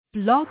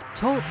Blog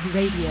Talk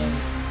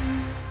Radio.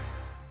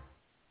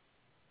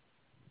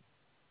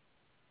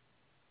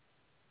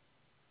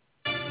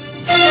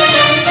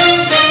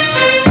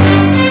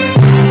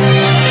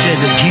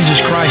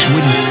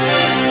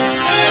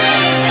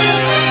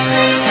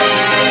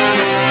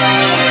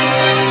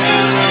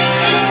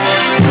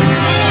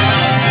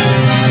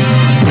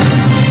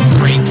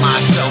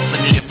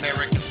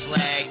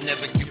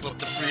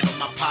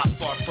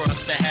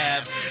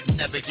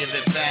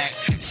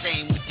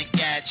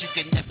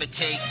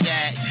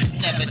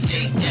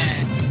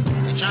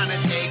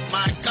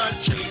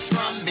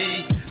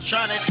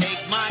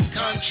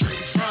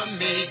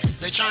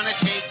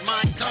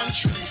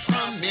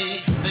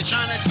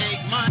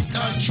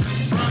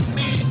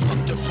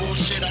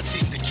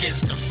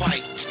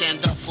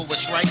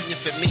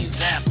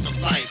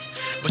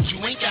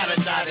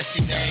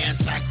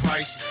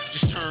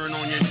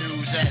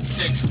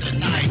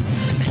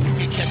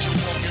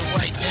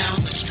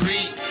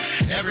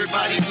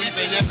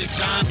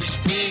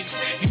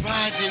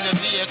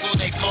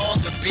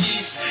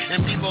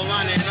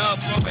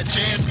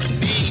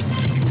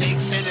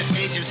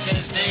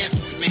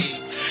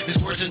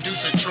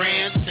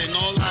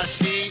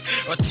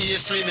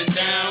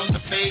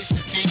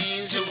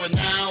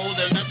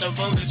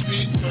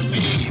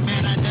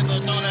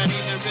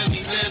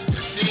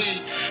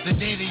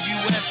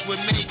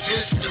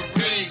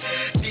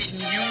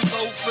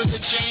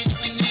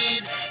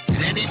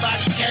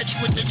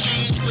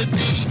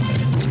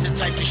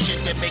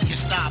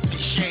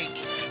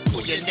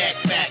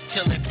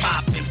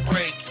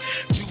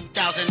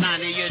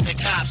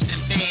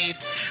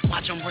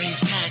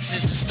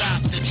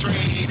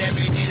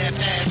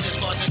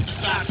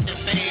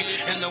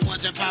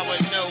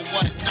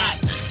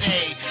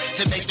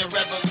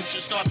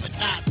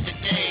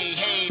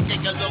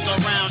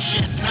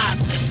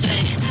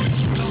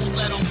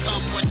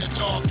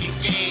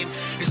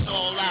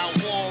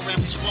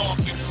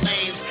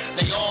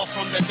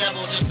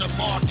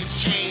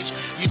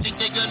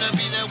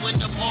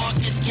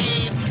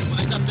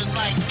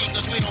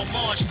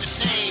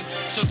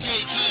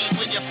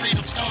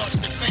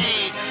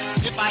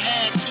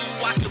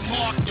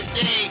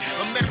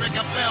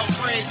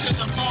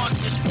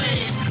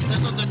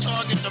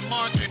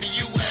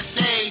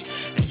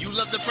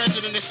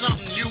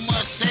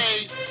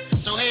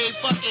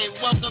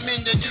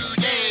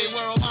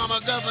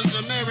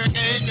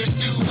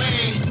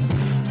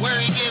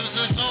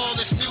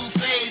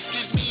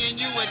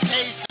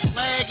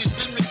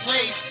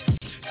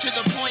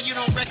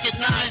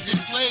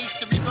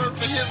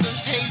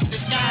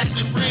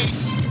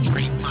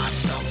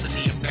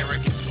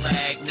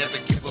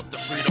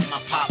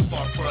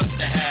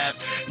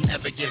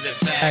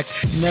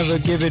 Never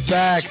give it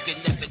back.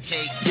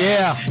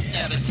 Yeah.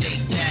 Never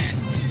take that.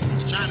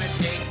 Trying to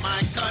take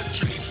my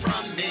country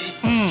from me.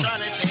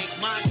 Trying to take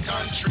my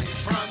country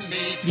from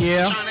me.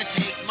 Yeah. Trying to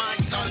take my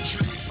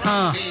country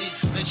from me.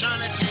 They're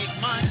trying to take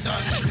my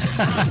country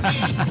from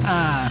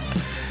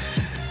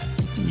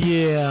me.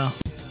 Yeah.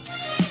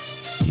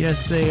 Yes,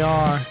 they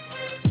are.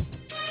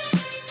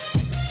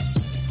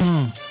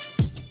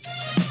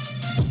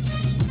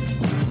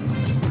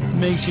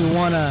 Makes you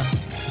want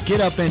to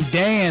get up and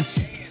dance.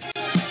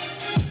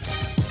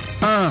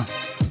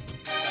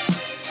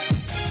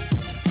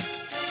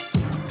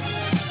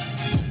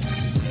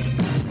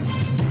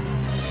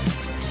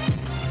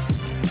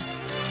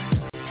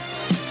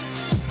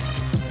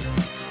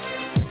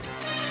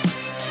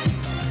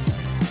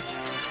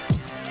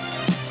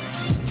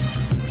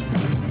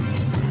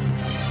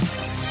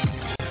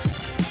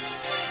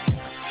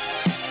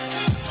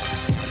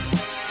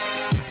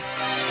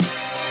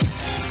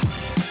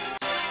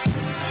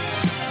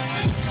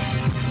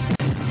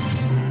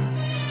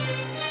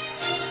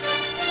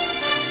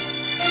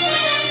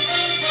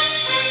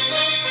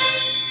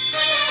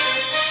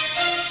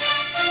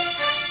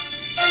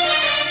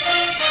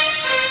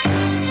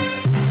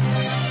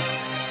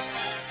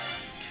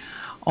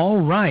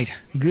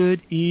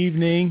 Good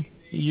evening.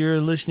 You're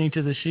listening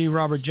to the C.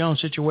 Robert Jones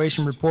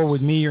Situation Report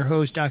with me, your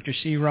host, Dr.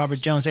 C.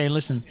 Robert Jones. Hey,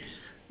 listen,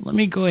 let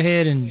me go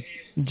ahead and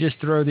just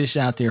throw this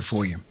out there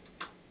for you.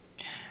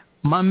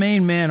 My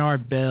main man,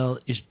 Art Bell,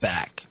 is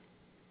back.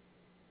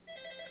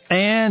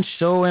 And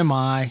so am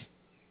I.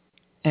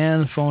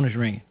 And the phone is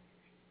ringing.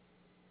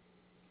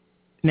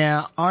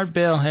 Now, Art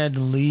Bell had to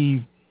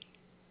leave.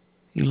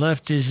 He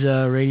left his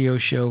radio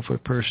show for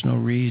personal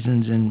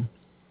reasons, and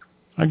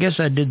I guess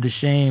I did the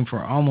same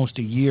for almost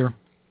a year.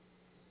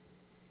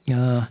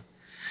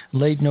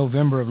 Late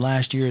November of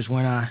last year is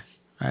when I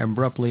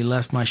abruptly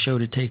left my show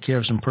to take care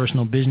of some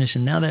personal business,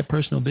 and now that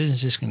personal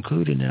business is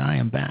concluded and I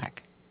am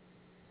back.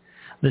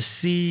 The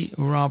C.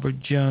 Robert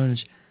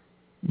Jones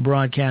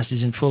broadcast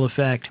is in full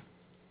effect.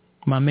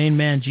 My main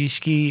man,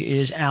 G-Ski,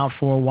 is out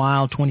for a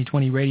while,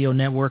 2020 Radio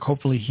Network.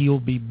 Hopefully he'll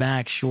be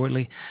back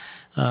shortly.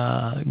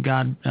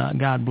 God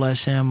bless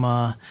him.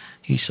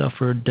 He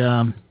suffered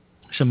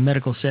some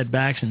medical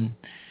setbacks, and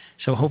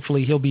so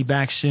hopefully he'll be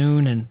back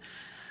soon. And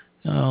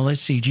let's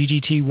see,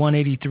 GGT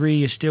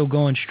 183 is still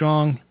going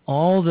strong.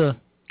 All the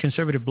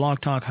conservative blog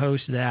talk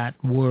hosts that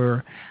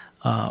were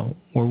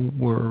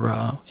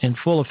in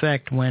full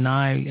effect when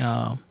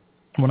I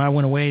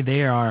went away.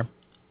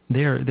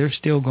 They're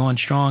still going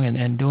strong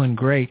and doing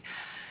great.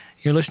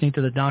 You're listening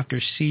to the Dr.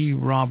 C.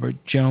 Robert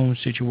Jones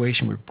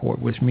Situation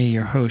Report with me,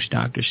 your host,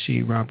 Dr.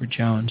 C. Robert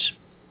Jones.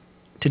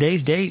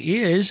 Today's date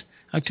is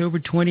October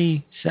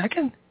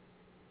 22nd,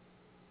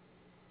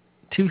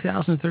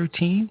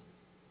 2013.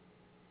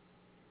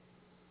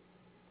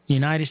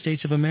 United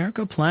States of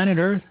America, planet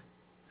Earth,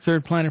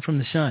 third planet from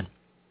the sun.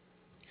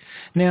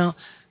 Now,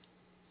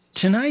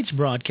 tonight's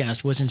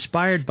broadcast was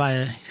inspired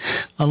by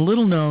a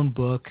little-known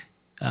book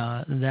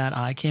that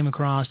I came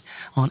across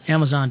on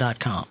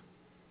Amazon.com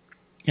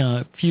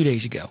a few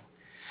days ago.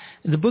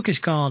 The book is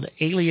called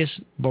Alias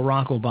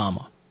Barack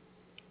Obama,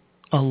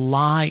 A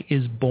Lie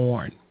is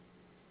Born.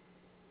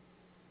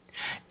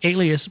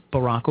 Alias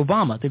Barack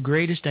Obama, the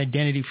greatest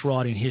identity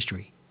fraud in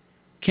history.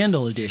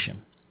 Kindle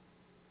edition.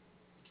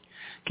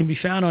 Can be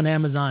found on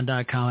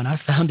Amazon.com, and I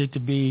found it to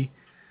be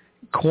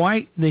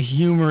quite the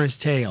humorous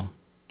tale.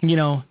 You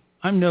know,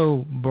 I'm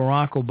no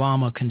Barack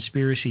Obama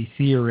conspiracy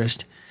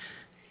theorist,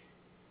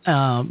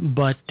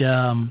 but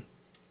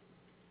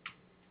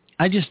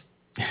I just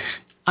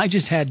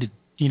had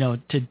to,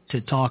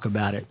 to talk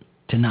about it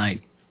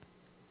tonight.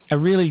 I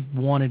really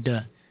wanted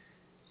to,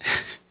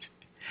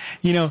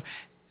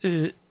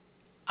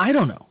 I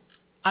don't know.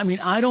 I mean,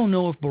 I don't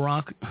know if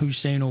Barack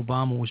Hussein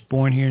Obama was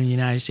born here in the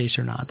United States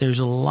or not. There's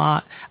a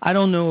lot. I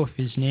don't know if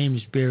his name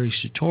is Barry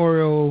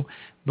Soetoro,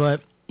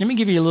 but let me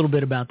give you a little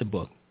bit about the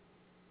book.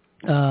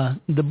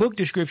 The book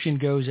description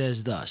goes as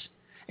thus,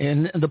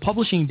 and the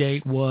publishing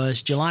date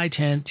was July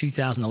 10,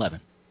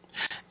 2011.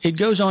 It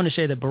goes on to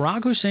say that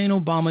Barack Hussein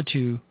Obama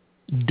II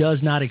does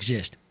not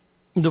exist.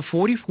 The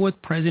 44th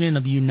President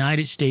of the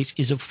United States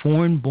is a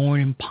foreign-born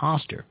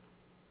imposter,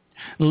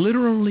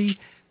 literally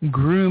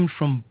groomed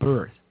from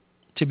birth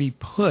to be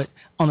put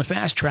on the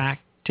fast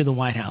track to the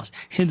White House.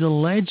 His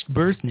alleged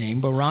birth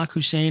name, Barack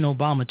Hussein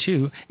Obama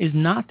II, is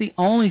not the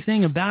only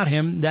thing about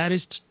him that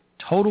is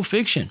total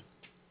fiction.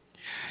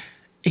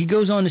 He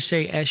goes on to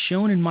say, as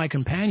shown in my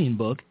companion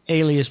book,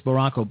 Alias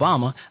Barack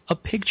Obama, a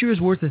picture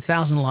is worth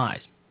 1,000 lies.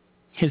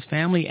 His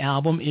family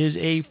album is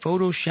a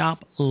Photoshop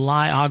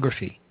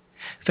liography,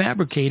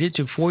 fabricated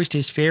to foist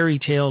his fairy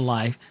tale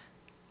life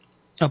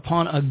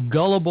upon a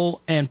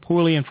gullible and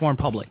poorly informed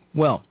public.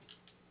 Well,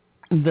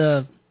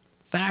 the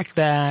fact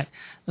that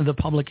the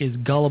public is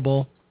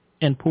gullible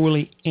and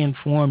poorly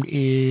informed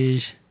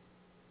is,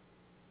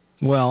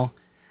 well,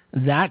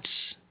 that's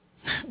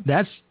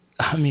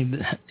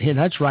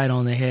right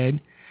on the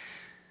head.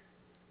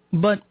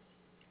 But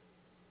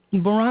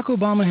Barack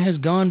Obama has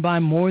gone by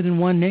more than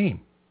one name.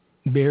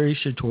 Barry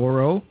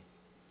Soetoro,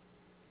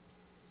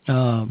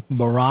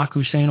 Barack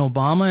Hussein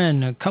Obama,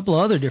 and a couple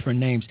of other different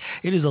names.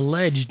 It is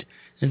alleged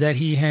that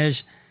he has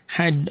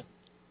had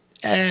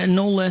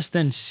no less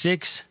than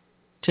 6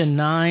 to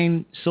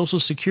 9 Social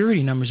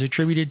Security numbers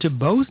attributed to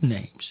both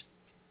names.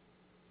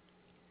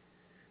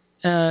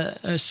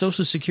 A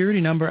Social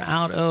Security number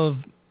out of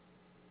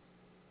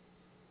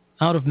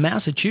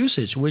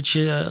Massachusetts, which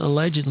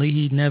allegedly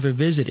he never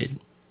visited.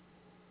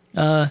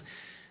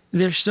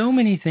 There's so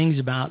many things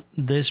about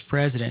this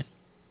president,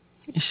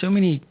 so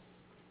many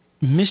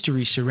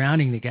mysteries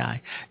surrounding the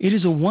guy. It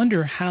is a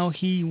wonder how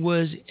he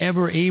was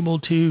ever able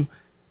to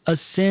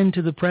ascend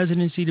to the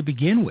presidency to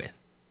begin with.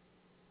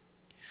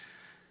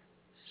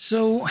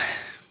 So,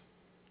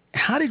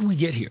 how did we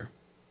get here?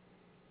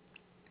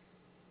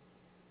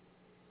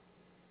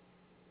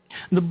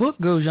 The book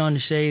goes on to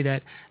say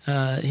that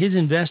his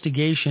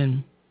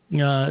investigation,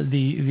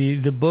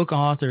 the book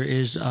author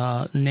is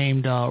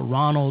named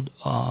Ronald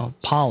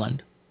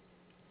Polland.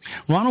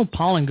 Ronald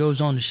Polland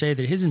goes on to say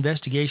that his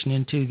investigation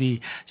into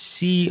the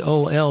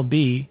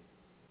COLB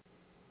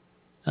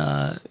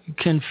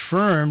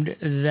confirmed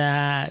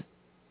that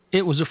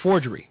it was a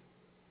forgery.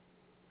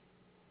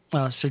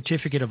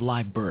 Certificate of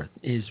Live Birth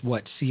is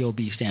what COB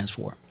stands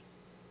for.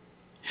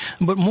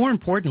 But more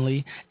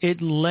importantly, it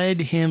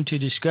led him to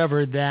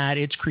discover that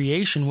its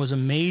creation was a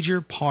major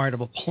part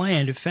of a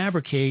plan to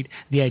fabricate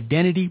the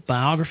identity,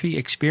 biography,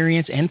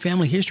 experience, and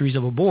family histories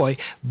of a boy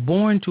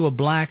born to a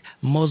black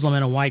Muslim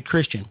and a white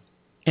Christian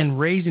and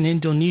raised in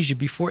Indonesia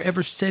before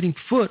ever setting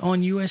foot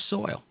on U.S.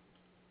 soil.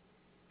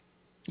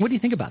 What do you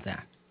think about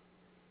that?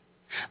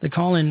 The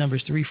call-in number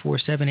is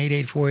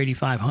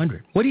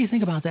 347-884-8500. What do you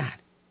think about that?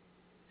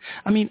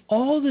 I mean,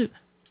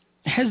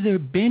 has there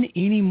been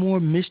any more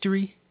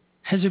mystery?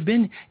 Has there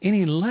been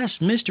any less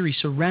mystery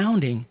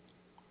surrounding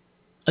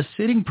a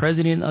sitting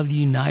president of the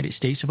United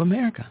States of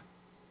America?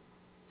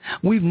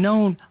 We've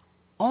known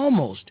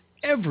almost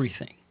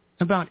everything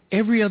about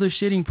every other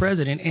sitting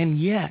president, and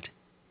yet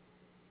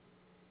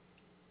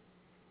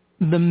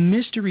the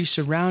mystery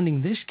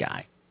surrounding this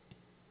guy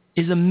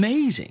is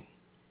amazing.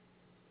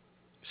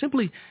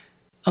 Simply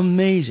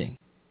amazing.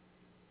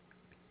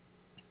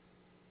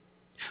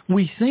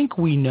 We think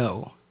we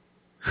know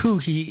who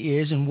he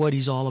is and what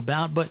he's all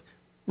about, but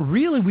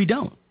really we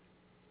don't.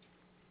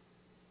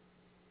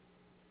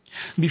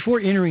 Before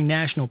entering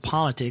national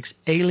politics,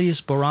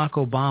 alias Barack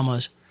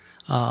Obama's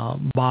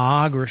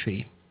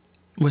biography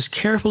was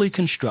carefully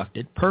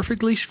constructed,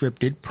 perfectly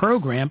scripted,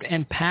 programmed,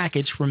 and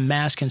packaged for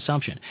mass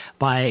consumption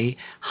by a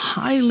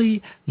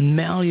highly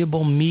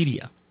malleable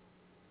media.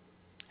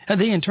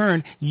 They, in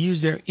turn,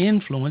 used their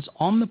influence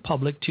on the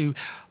public to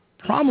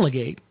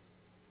promulgate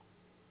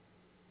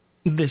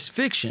this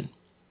fiction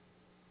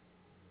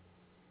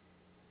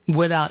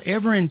without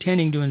ever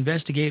intending to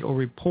investigate or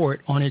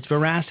report on its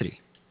veracity.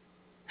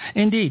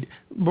 Indeed,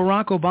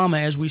 Barack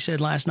Obama, as we said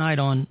last night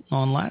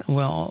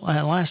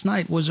last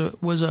night was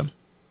a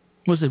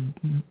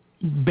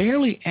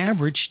barely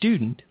average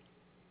student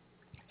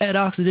at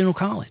Occidental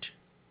College.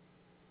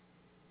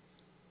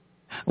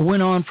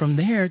 Went on from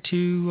there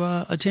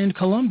to attend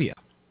Columbia,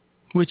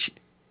 which,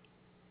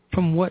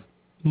 from what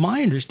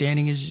my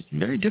understanding, is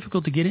very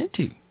difficult to get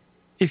into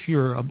if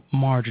you're a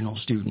marginal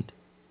student.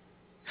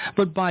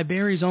 But by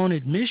Barry's own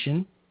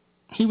admission,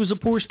 he was a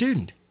poor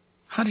student.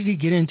 How did he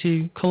get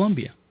into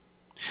Columbia?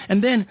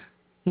 And then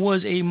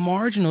was a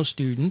marginal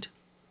student,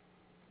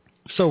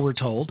 so we're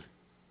told,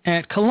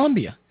 at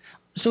Columbia.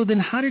 So then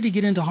how did he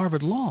get into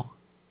Harvard Law?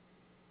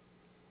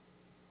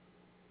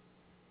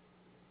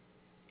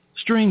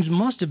 Strings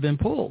must have been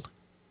pulled.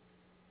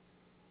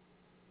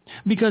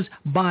 Because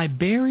by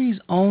Barry's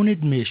own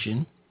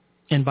admission,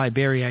 and by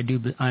Barry I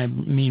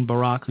mean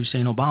Barack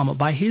Hussein Obama,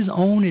 by his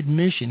own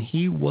admission,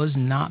 he was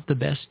not the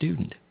best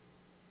student.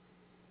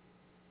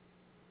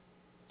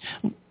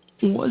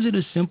 Was it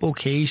a simple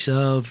case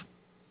of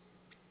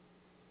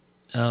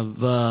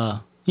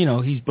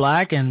he's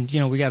black and,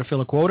 we got to fill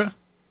a quota?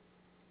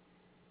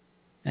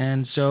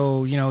 And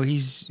so,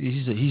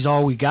 he's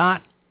all we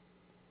got.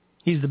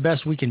 He's the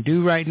best we can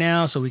do right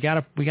now, so we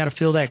got to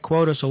fill that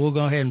quota, so we'll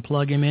go ahead and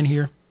plug him in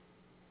here.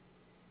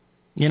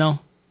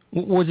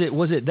 Was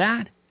it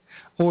that?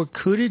 Or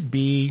could it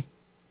be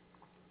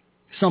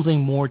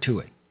something more to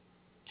it?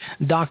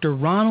 Dr.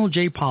 Ronald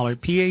J.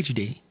 Pollard,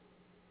 Ph.D.,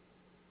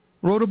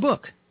 wrote a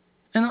book.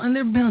 And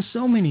there have been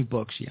so many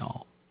books,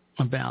 y'all,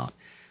 about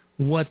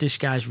what this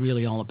guy's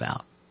really all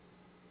about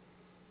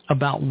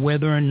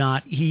whether or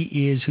not he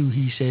is who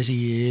he says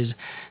he is,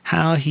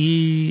 how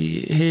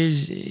the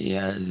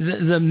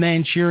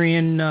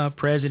Manchurian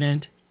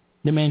president,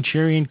 the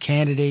Manchurian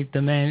candidate,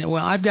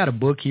 I've got a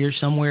book here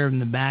somewhere in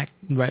the back,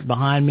 right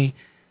behind me,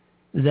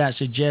 that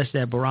suggests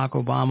that Barack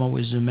Obama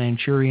was a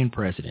Manchurian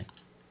president,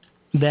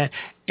 that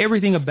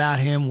everything about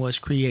him was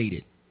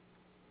created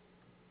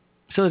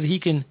so that he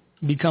can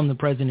become the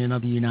president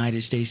of the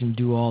United States and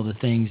do all the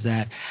things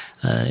that,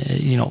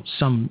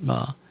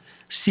 some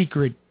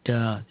secret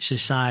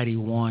society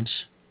wants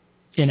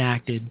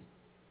enacted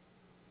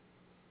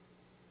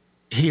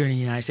here in the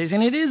United States.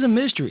 And it is a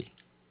mystery.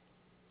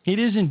 It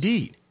is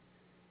indeed.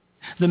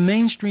 The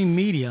mainstream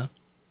media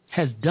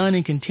has done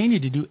and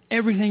continued to do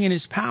everything in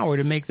its power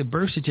to make the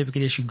birth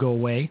certificate issue go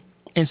away,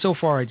 and so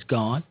far it's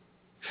gone,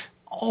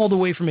 all the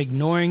way from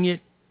ignoring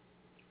it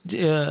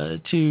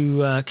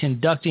to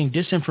conducting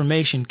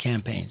disinformation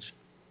campaigns,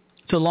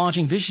 to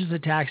launching vicious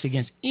attacks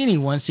against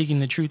anyone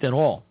seeking the truth at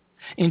all.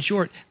 In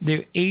short,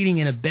 they're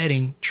aiding and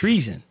abetting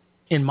treason,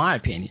 in my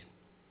opinion.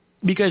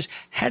 Because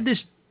had this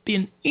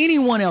been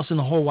anyone else in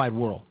the whole wide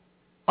world,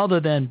 other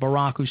than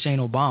Barack Hussein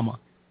Obama,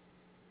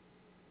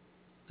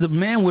 the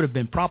man would have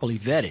been properly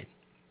vetted.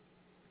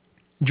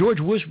 George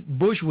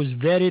Bush was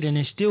vetted and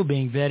is still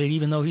being vetted,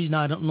 even though he's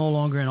no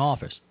longer in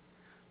office.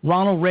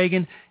 Ronald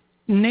Reagan,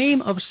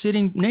 name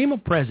a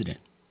president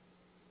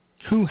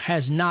who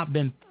has not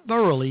been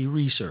thoroughly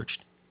researched.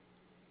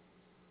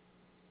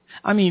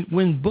 I mean,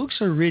 when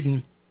books are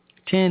written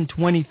 10,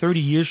 20, 30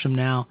 years from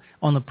now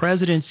on the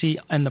presidency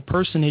and the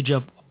personage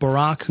of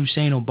Barack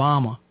Hussein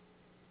Obama,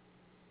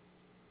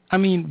 I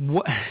mean,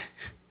 what,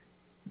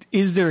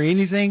 is there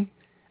anything?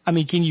 I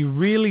mean, can you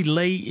really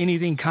lay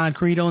anything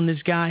concrete on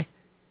this guy?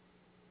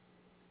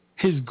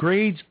 His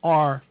grades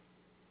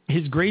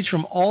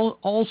from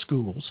all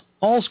schools,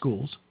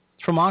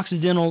 from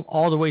Occidental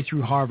all the way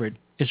through Harvard,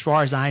 as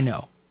far as I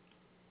know,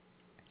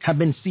 have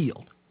been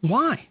sealed.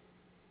 Why?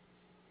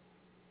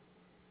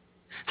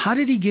 How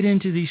did he get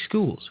into these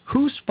schools?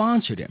 Who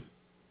sponsored him?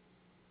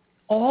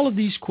 All of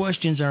these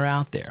questions are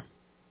out there.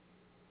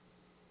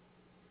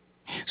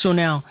 So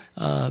now,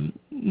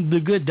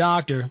 the good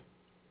doctor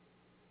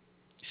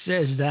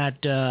says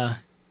that,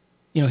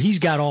 he's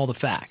got all the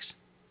facts.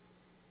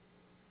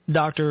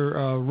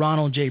 Dr.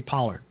 Ronald J.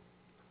 Pollard.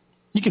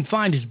 You can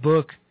find his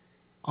book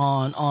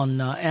on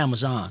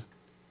Amazon,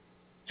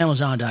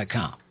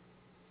 Amazon.com.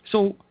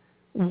 So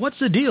what's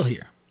the deal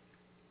here?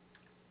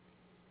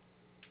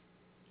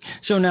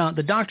 So now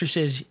the doctor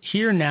says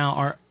here now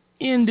are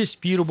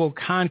indisputable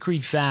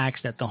concrete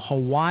facts that the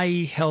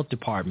Hawaii Health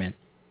Department,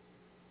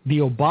 the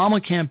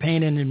Obama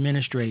campaign and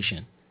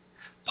administration,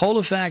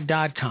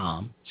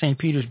 PolitiFact.com, St.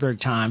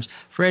 Petersburg Times,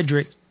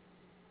 Frederick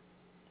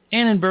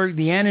Annenberg,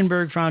 the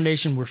Annenberg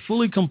Foundation were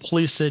fully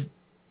complicit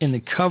in the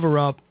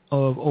cover-up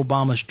of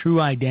Obama's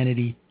true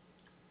identity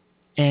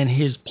and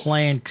his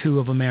planned coup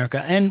of America.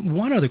 And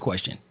one other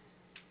question.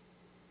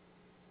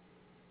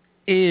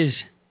 Is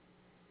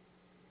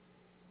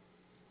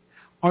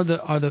Are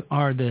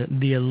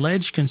the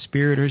alleged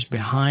conspirators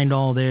behind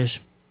all this?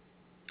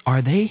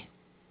 Are they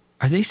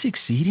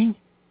succeeding?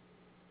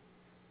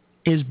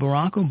 Is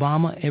Barack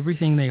Obama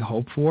everything they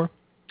hope for?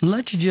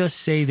 Let's just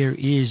say there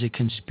is a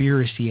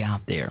conspiracy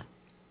out there.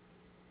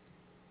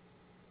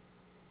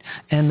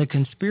 And the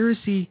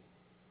conspiracy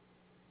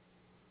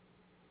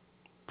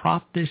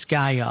propped this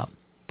guy up,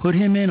 put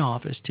him in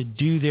office to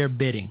do their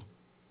bidding.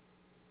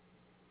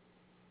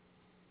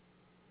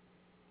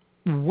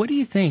 What do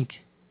you think?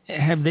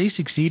 Have they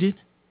succeeded?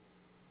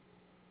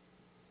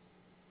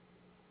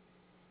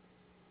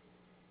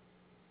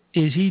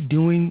 Is he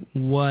doing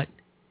what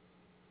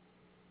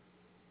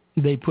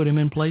they put him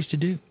in place to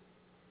do?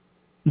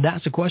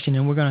 That's the question,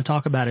 and we're going to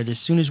talk about it as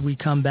soon as we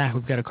come back.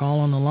 We've got a call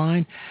on the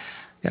line.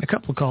 Got a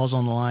couple of calls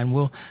on the line.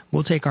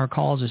 We'll take our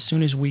calls as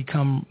soon as we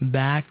come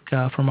back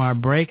from our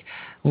break.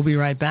 We'll be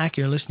right back.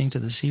 You're listening to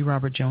the C.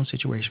 Robert Jones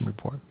Situation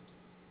Report.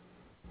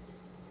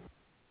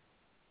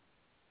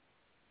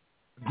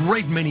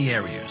 Great many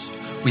areas.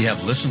 We have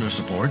listener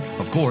support,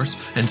 of course,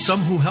 and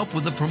some who help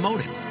with the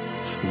promoting.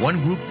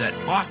 One group that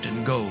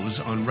often goes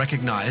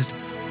unrecognized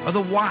are the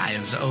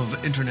wives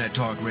of Internet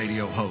Talk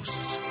Radio hosts.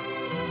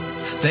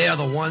 They are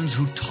the ones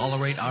who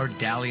tolerate our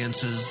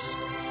dalliances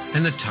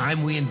and the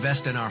time we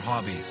invest in our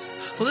hobbies.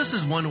 Well, this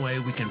is one way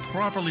we can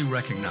properly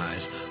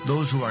recognize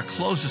those who are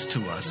closest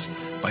to us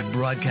by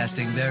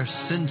broadcasting their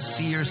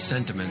sincere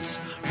sentiments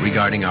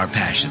regarding our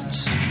passions.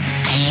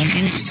 Are you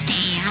going to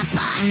stay up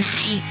all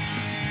night?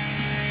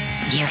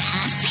 You're a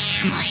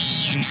family,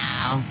 you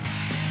know.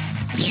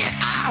 You're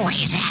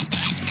always at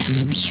that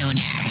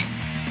computer.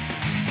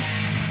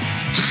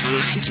 How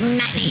much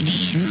money do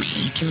you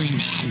make doing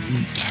that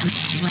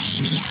dumbass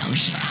radio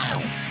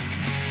show?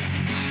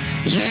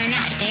 You're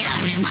not the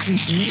only one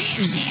that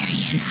lives there,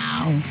 you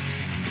know.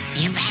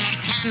 You better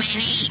come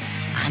and eat.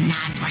 I'm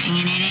not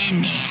bringing it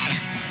in there.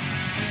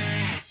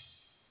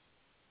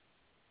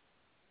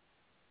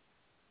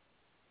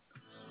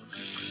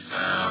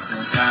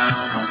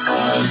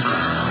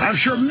 I'm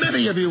sure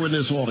many of you in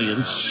this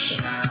audience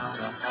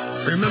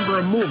remember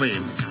a movie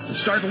that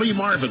starred Lee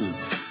Marvin.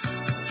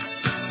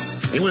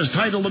 It was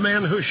titled The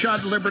Man Who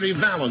Shot Liberty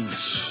Valance.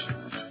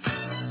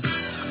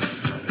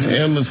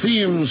 And the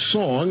theme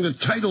song, the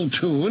title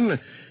tune,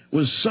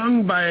 was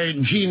sung by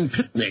Gene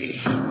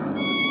Pitney.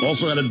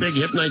 Also had a big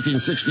hit in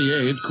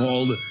 1968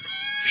 called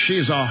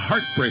She's a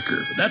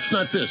Heartbreaker. That's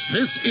not this.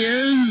 This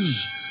is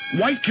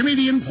white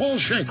comedian Paul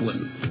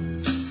Shanklin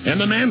and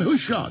the man who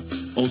shot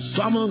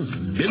Osama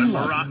bin Laden. When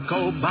Barack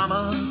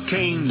Obama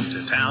came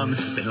to town,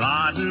 bin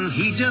Laden,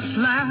 he just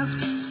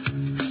laughed.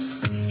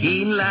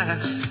 He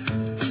laughed.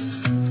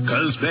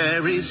 'Cause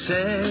Barry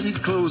said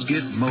he'd close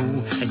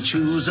Gitmo and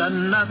choose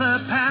another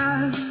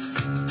path.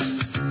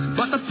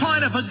 But the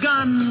point of a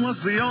gun was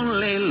the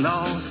only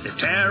law the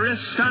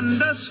terrorists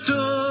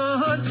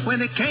understood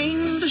when it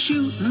came to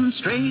shooting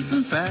straight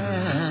and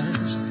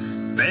fast.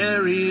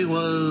 Barry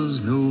was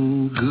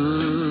no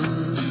good.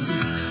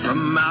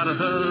 From out of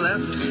the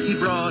left, he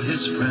brought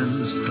his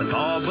friends with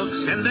law books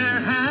in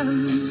their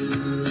hands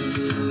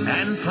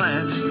and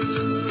plans.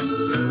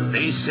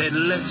 They said,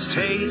 let's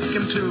take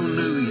him to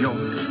New York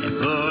and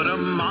put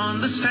him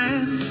on the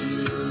stand.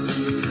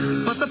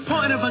 But the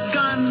point of a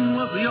gun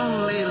was the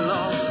only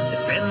law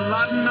that bin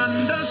Laden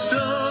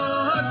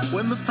understood.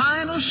 When the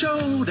final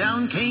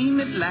showdown came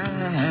at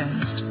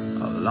last,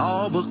 a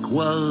law book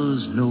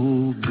was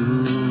no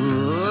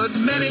good.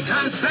 Many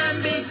times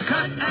Sandy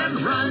cut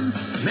and run,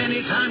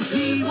 many times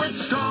he would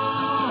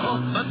stall.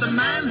 But the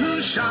man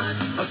who shot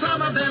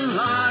Osama bin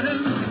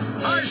Laden,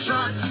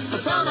 shot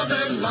Osama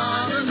bin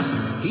Laden,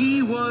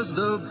 he was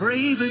the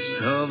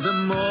bravest of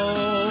them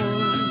all.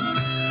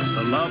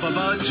 The love of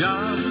a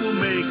job will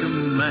make a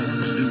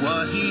man do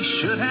what he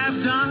should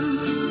have done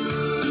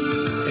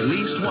at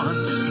least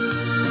once.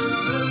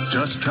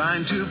 Just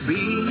trying to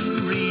be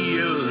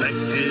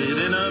re-elected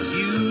in a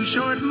few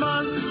short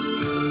months.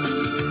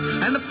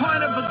 And the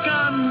point of a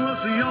gun was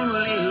the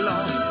only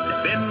law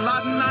that bin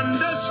Laden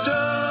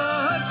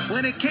understood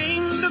when it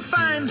came to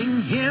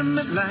finding him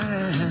at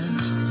last.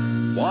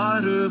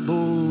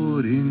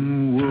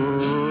 Waterboarding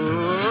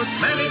work.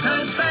 Many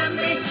times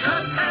Sandy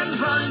cut and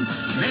run,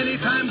 many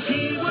times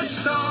he would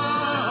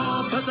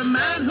stall. But the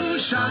man who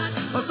shot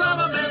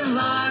Osama bin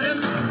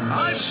Laden,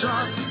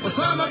 shot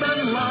Osama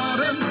bin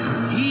Laden,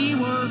 he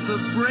was the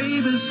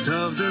bravest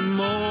of them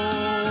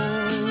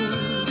all.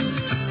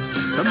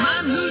 The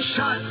man who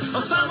shot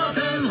Osama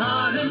bin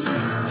Laden,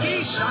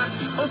 he shot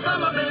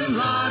Osama bin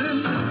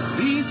Laden.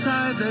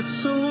 Beside that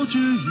soldier,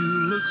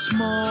 you look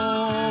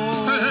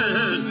small.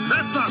 Hey,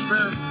 that's not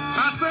fair. I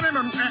sent him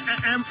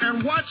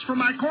and watched from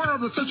my corner of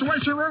the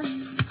Situation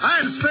Room. I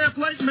had to stay up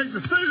late and make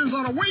decisions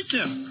on a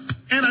weekend,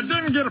 and I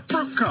didn't get a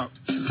fruit cup.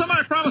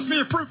 Somebody promised me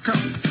a fruit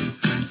cup.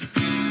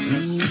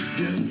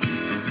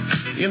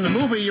 In the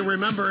movie, you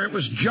remember, it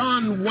was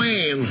John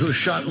Wayne who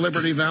shot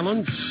Liberty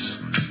Valance.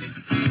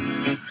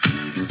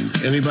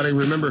 Anybody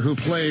remember who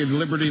played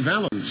Liberty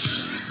Valance?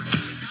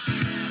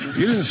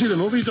 You didn't see the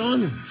movie,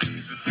 Dawn?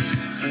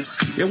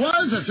 It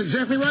was. That's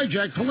exactly right.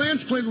 Jack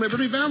Palance played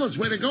Liberty Valance.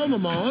 Way to go,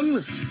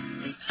 Mamone.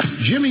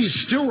 Jimmy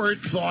Stewart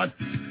thought,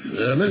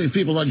 many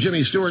people thought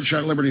Jimmy Stewart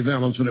shot Liberty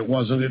Valance, but it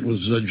wasn't. It was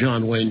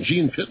John Wayne.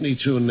 Gene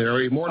Pitney tune there.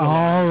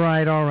 All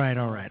right.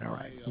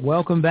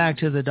 Welcome back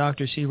to the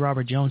Dr. C.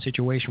 Robert Jones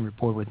Situation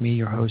Report with me,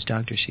 your host,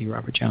 Dr. C.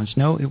 Robert Jones.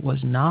 No, it was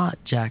not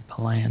Jack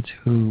Palance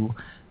who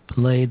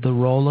played the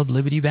role of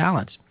Liberty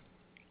Valance,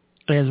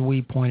 as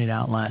we pointed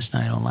out last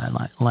night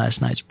on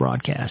last night's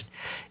broadcast.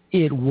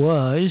 It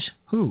was,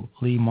 who?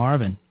 Lee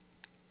Marvin.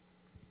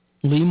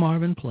 Lee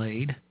Marvin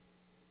played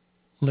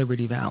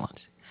Liberty Valance.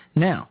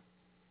 Now,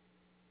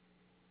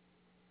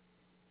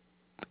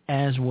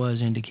 as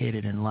was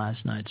indicated in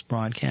last night's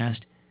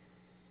broadcast,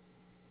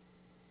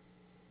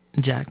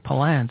 Jack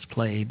Palance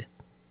played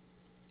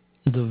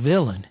the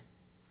villain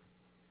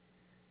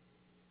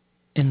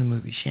in the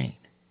movie Shane.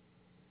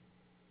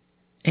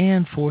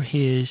 And for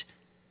his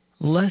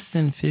less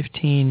than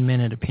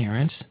 15-minute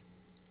appearance,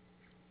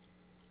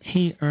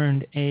 he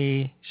earned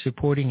a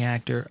supporting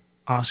actor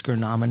Oscar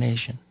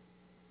nomination.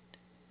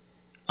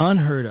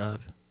 Unheard of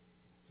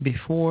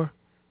before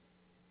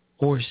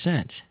or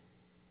since.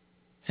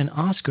 An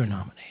Oscar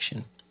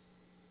nomination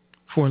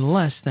for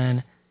less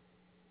than,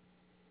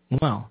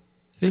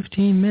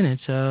 15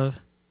 minutes of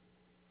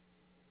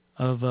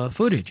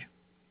footage.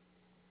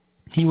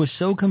 He was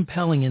so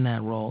compelling in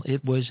that role.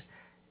 It was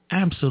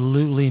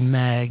absolutely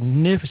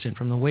magnificent,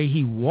 from the way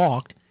he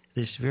walked,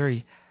 this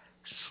very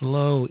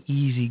slow,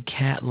 easy,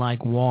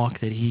 cat-like walk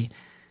that he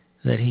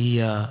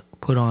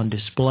put on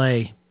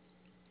display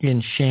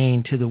in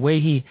Shane, to the way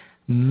he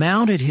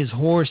mounted his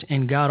horse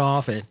and got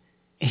off it.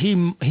 He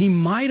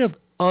might have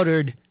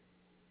uttered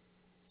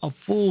a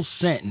full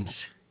sentence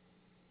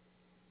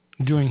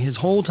during his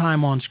whole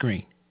time on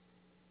screen.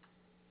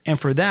 And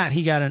for that,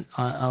 he got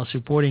a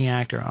supporting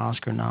actor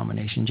Oscar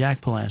nomination.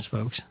 Jack Palance,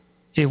 folks.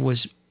 It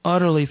was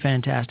utterly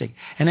fantastic.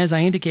 And as I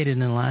indicated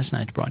in last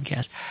night's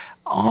broadcast,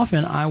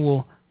 often I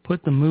will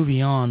put the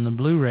movie on, the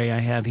Blu-ray I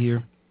have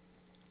here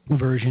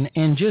version,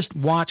 and just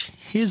watch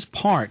his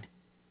part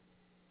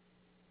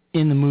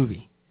in the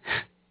movie.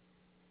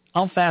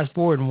 I'll fast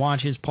forward and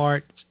watch his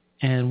part,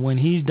 and when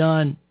he's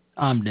done,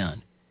 I'm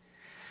done.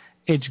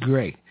 It's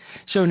great.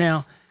 So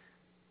now,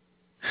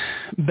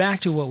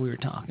 back to what we were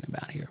talking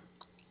about here.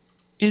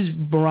 Is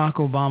Barack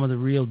Obama the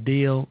real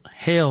deal?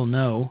 Hell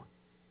no.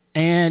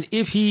 And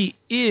if he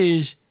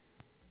is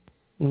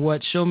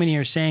what so many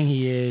are saying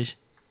he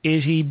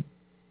is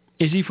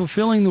he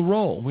fulfilling the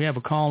role? We have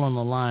a call on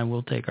the line.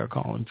 We'll take our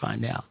call and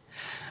find out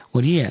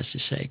what he has to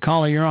say.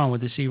 Caller, you're on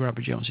with the C.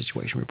 Robert Jones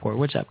Situation Report.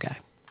 What's up, guy?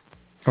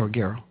 Or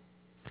girl?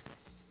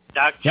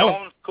 Doc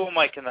Jones, cool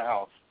Mike in the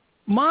house.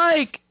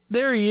 Mike,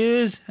 there he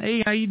is.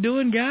 Hey, how you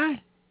doing,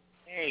 guy?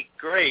 Hey,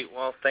 great.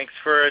 Well, thanks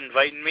for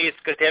inviting me. It's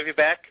good to have you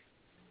back.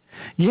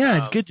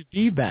 Yeah, it's good to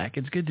be back.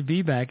 It's good to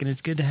be back, and it's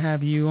good to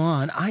have you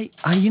on. I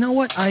you know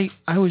what? I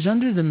was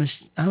under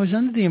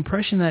the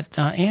impression that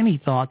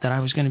Annie thought that I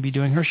was going to be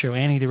doing her show,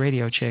 Annie the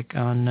radio chick,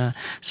 on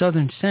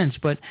Southern Sense,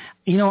 but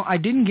I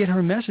didn't get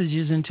her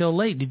messages until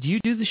late. Did you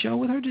do the show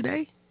with her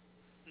today?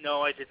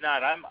 No, I did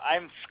not.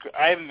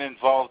 I'm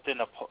involved in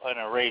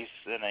a race,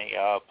 in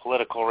a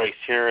political race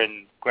here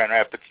in Grand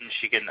Rapids,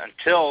 Michigan,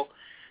 until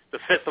the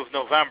 5th of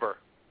November.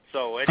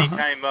 So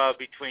anytime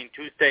between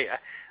Tuesday.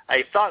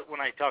 I thought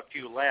when I talked to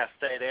you last,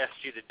 I had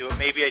asked you to do it.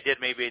 Maybe I did,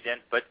 maybe I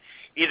didn't. But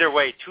either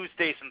way,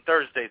 Tuesdays and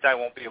Thursdays, I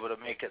won't be able to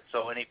make it.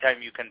 So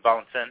anytime you can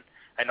bounce in.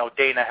 I know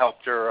Dana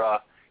helped her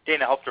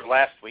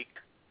last week.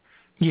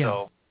 Yeah.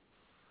 So,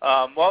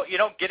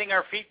 getting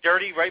our feet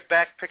dirty, right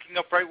back, picking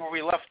up right where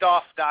we left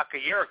off, Doc,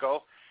 a year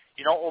ago.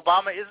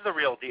 Obama is the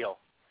real deal.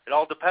 It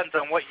all depends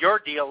on what your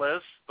deal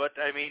is. But,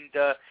 I mean,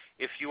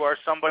 if you are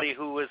somebody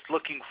who is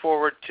looking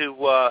forward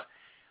to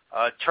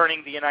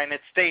turning the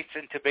United States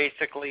into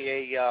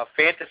basically a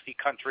fantasy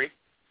country,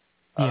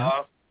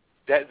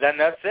 then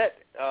that's it.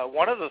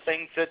 One of the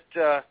things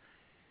that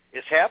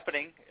is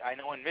happening, I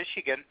know in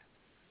Michigan,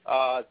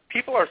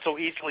 people are so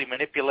easily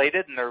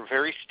manipulated, and they're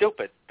very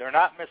stupid. They're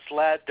not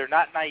misled. They're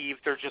not naive.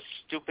 They're just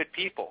stupid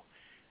people.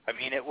 I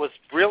mean, it was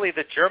really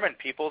the German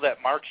people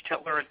that marched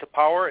Hitler into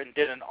power and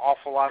did an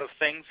awful lot of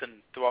things, and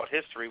throughout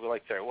history we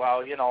like to say,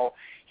 well,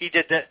 he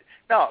did that.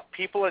 No,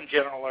 people in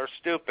general are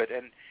stupid,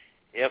 and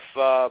if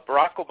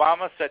Barack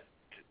Obama said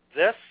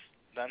this,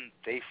 then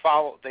they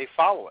follow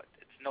it.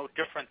 It's no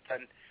different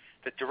than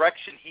the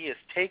direction he is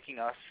taking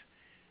us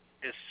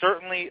is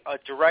certainly a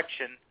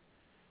direction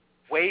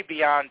way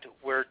beyond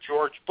where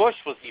George Bush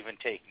was even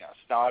taking us.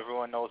 Now,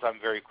 everyone knows I'm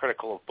very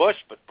critical of Bush,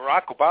 but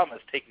Barack Obama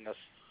is taking us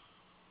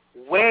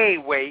way,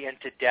 way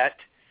into debt.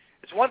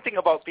 It's one thing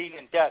about being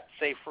in debt,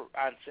 say,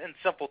 in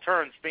simple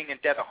terms, being in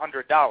debt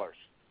 $100.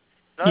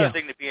 Another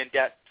thing to be in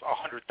debt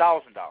 $100,000.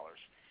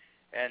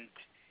 And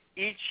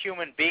each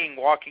human being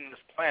walking this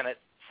planet,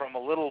 from a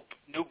little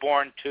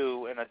newborn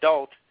to an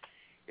adult,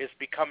 is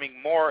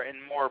becoming more and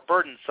more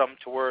burdensome,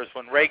 to whereas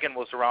when Reagan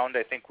was around,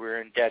 I think we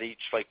were in debt each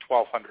like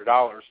 $1,200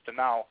 to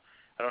now,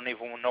 I don't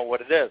even know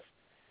what it is.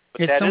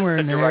 But it's somewhere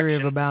in the area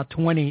of about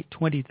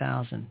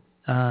 20,000.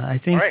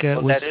 I think right.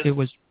 it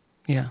was.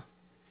 Yeah.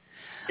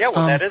 Yeah,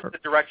 well, that is the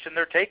direction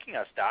they're taking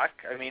us, Doc.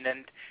 I mean,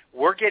 and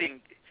we're getting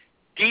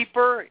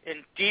deeper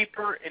and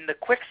deeper in the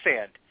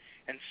quicksand,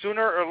 and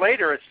sooner or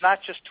later, it's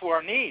not just to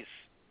our knees.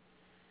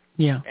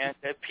 Yeah. And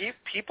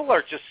people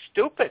are just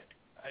stupid.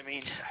 I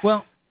mean,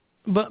 well,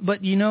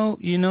 but you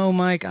know,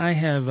 Mike, I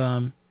have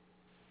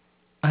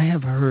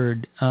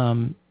heard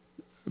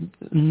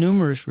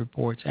numerous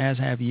reports, as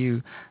have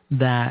you,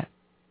 that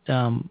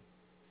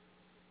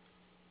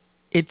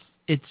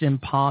it's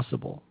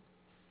impossible.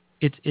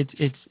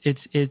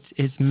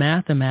 It's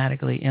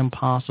mathematically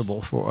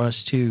impossible for us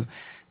to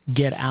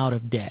get out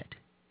of debt,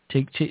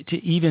 to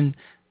even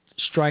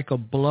strike a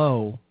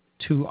blow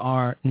to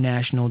our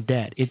national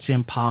debt. It's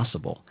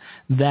impossible.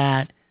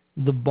 That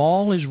the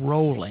ball is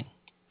rolling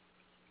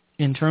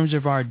in terms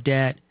of our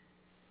debt,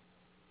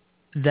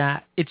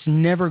 that it's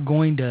never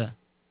going to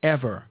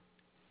ever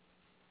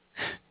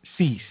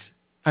cease.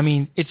 I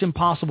mean, it's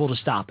impossible to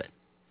stop it.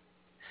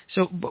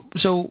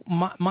 So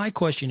my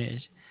question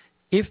is,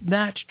 if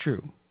that's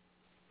true,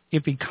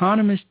 if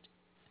economists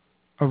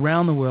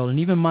around the world, and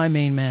even my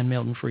main man,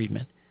 Milton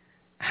Friedman,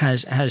 has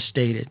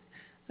stated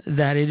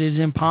that it is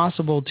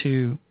impossible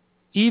to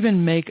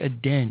even make a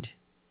dent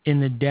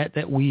in the debt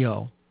that we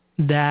owe,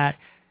 that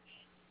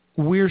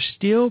we're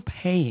still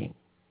paying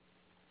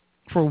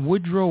for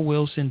Woodrow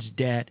Wilson's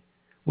debt,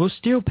 we're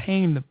still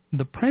paying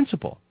the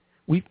principal.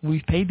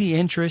 We've paid the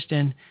interest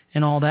and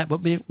all that, but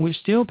we're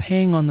still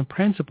paying on the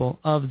principal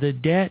of the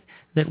debt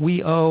that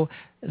we owe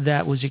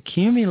that was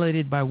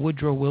accumulated by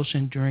Woodrow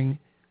Wilson to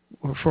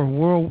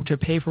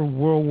pay for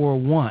World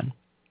War I.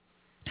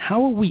 How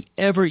will we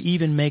ever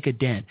even make a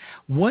dent?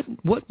 What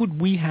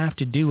would we have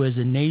to do as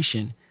a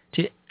nation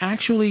to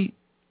actually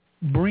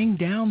bring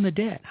down the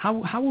debt?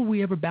 How will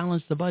we ever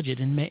balance the budget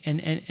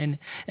and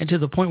to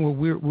the point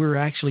where we're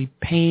actually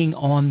paying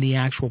on the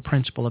actual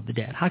principal of the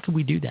debt? How can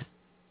we do that?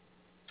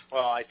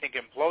 Well, I think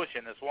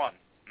implosion is one.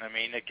 I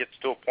mean, it gets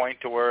to a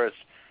point to where as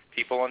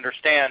people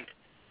understand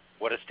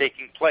what is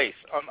taking place,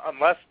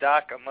 unless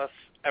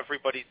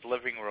everybody's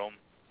living room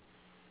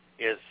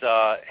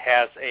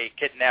has a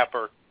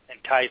kidnapper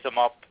and ties them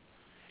up,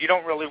 you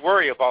don't really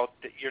worry about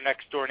your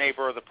next door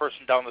neighbor or the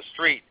person down the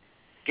street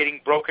getting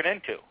broken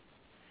into.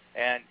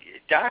 And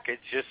Doc,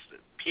 it's just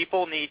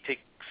people need to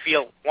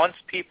feel once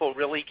people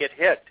really get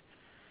hit,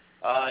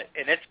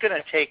 and it's going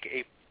to take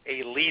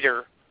a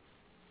leader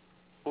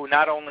who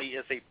not only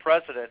is a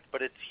president, but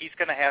he's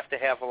going to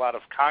have a lot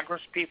of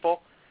Congress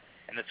people,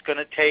 and it's going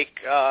to take.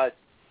 And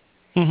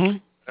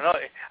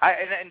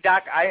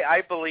Doc,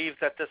 I believe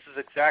that this is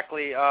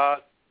exactly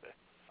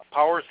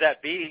powers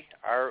that be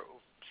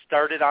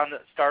started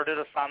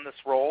us on this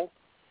role,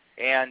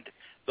 and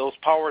those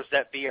powers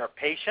that be are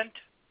patient.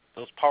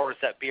 Those powers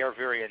that be are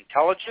very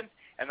intelligent,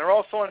 and they're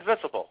also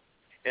invisible.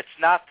 It's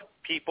not the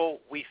people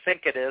we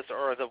think it is,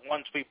 or the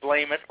ones we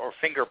blame it or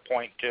finger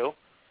point to.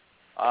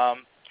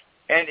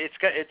 And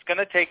it's going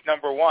to take,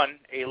 number one,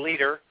 a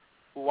leader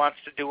who wants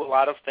to do a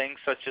lot of things,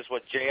 such as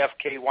what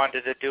JFK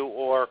wanted to do,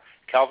 or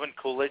Calvin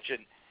Coolidge,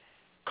 and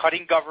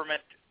cutting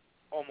government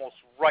almost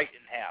right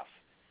in half,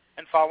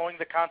 and following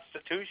the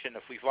Constitution.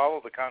 If we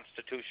follow the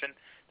Constitution,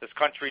 this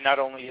country not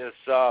only is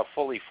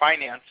fully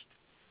financed,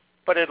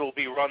 but it'll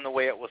be run the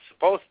way it was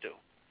supposed to.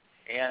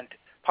 And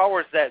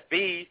powers that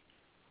be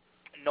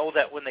know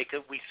that when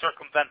we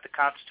circumvent the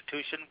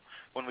Constitution,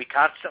 when we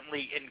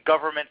constantly in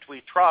government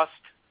we trust,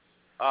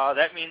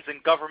 that means in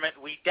government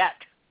we debt.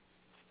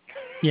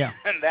 Yeah.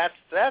 And that's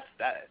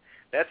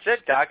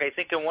it, Doc. I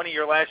think in one of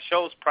your last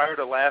shows prior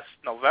to last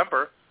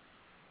November,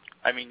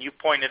 I mean, you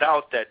pointed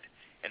out that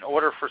in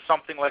order for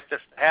something like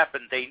this to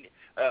happen,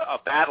 a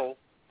battle,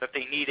 that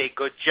they need a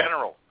good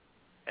general,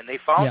 and they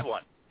found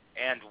one.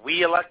 And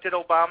we elected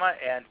Obama,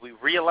 and we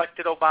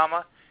re-elected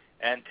Obama,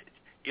 and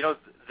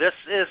this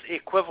is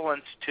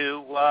equivalent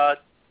to I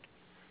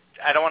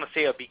don't want to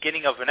say a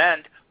beginning of an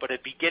end, but a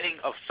beginning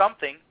of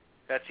something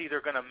that's either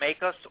going to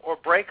make us or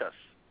break us.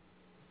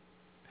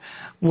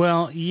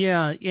 Well,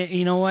 yeah,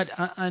 you know what?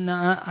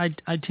 I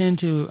tend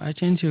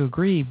to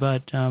agree,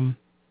 but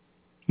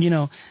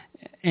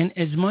and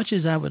as much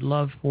as I would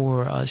love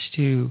for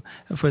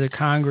the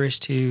Congress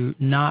to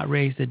not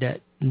raise the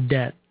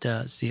debt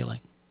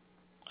ceiling,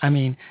 I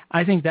mean,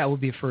 I think that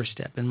would be a first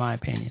step, in my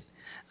opinion.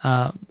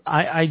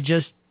 I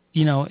just,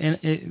 when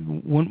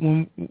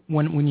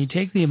you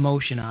take the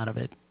emotion out of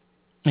it,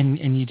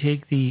 and you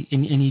take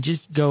and you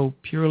just go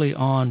purely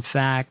on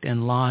fact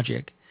and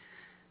logic,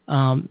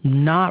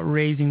 not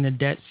raising the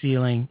debt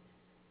ceiling.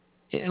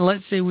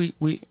 Let's say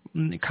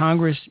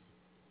Congress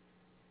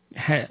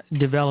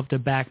developed a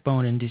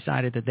backbone and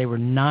decided that they were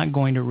not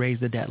going to raise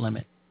the debt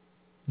limit.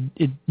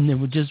 It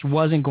just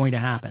wasn't going to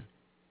happen.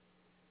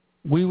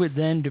 We would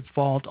then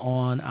default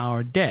on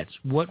our debts.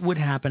 What would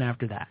happen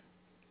after that?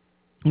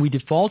 We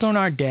default on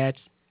our debts.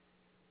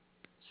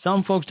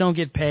 Some folks don't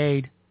get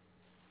paid.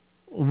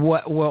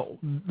 Well,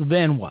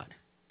 then what?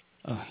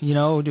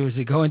 Does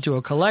it go into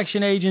a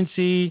collection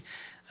agency?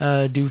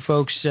 Do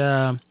folks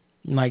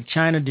like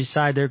China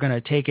decide they're going to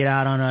take it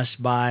out on us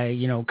by,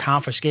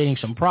 confiscating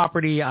some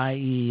property,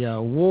 i.e.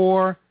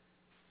 war?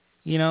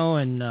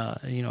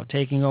 and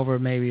taking over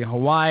maybe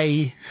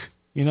Hawaii,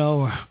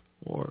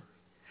 or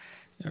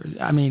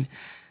I mean,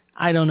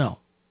 I don't know.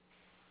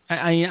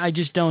 I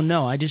just don't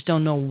know. I just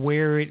don't know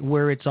where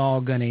it's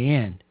all going to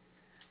end.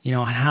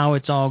 How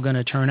it's all going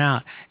to turn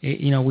out.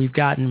 We've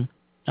gotten,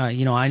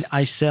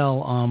 I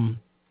sell,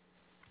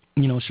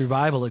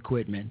 survival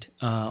equipment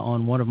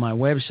on one of my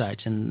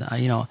websites, and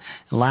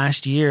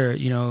last year,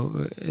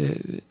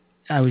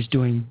 I was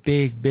doing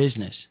big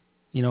business.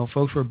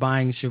 Folks were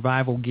buying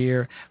survival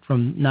gear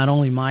from not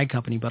only my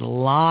company but a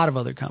lot of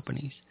other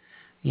companies.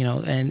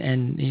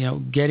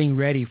 And getting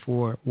ready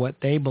for what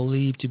they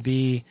believe to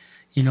be,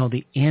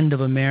 the end of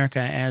America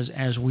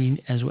as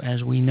we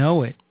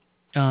know it.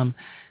 And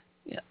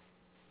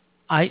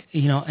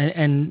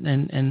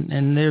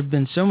there have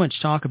been so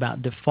much talk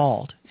about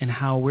default and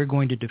how we're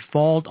going to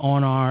default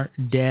on our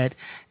debt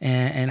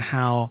and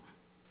how,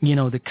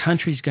 the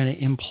country's going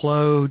to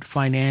implode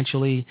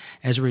financially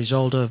as a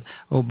result of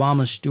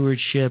Obama's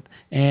stewardship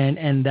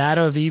and that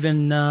of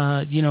even,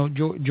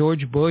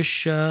 George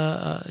Bush,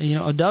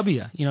 a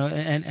W,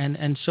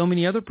 and so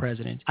many other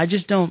presidents. I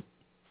just don't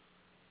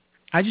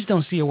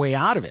see a way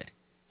out of it.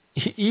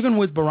 Even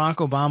with Barack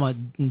Obama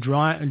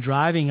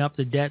driving up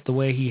the debt the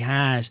way he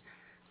has,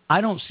 I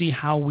don't see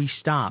how we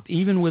stop,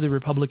 even with a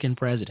Republican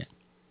president.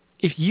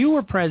 If you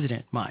were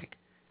president, Mike,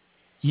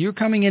 you're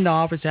coming into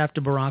office after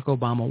Barack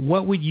Obama,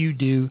 what would you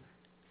do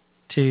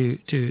to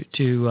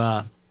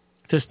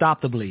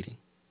stop the bleeding?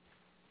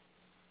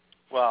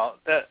 Well,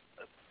 that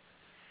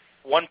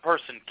one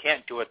person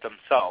can't do it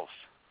themselves.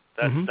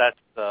 That's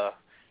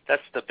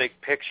the big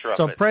picture of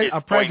it. So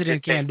a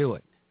president can't do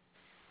it.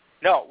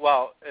 No,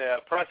 well,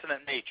 a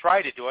president may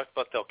try to do it,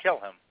 but they'll kill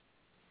him.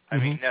 I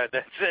mean,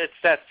 it's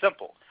that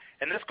simple.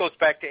 And this goes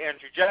back to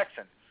Andrew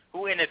Jackson,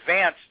 who in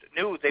advance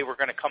knew they were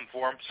going to come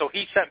for him, so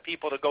he sent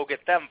people to go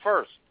get them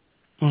first.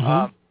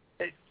 Throughout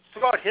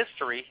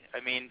history,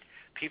 I mean,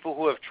 people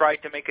who have tried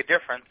to make a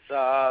difference,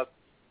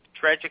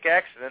 tragic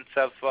accidents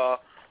have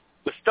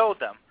bestowed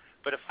them.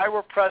 But if I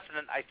were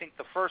president, I think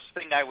the first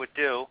thing I would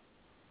do,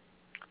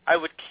 I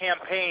would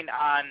campaign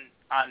on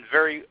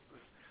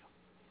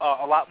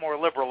a lot more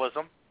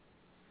liberalism,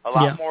 a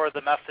lot more of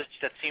the message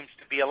that seems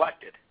to be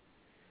elected.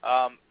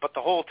 But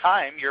the whole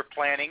time you're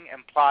planning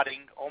and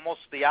plotting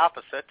almost the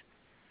opposite.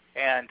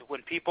 And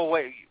when people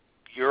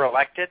you're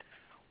elected,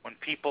 when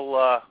people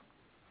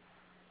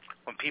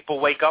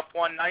wake up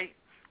one night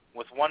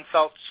with one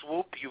fell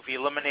swoop, you've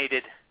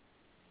eliminated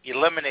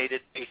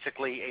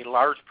basically a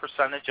large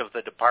percentage of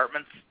the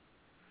departments,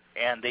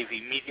 and they've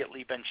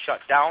immediately been shut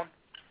down.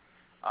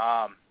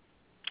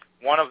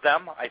 One of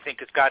them, I think,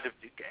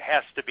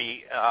 has to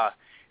be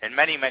in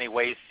many, many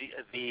ways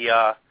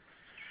the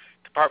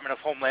Department of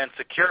Homeland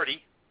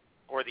Security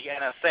or the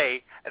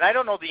NSA, and I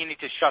don't know that you need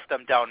to shut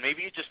them down.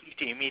 Maybe you just need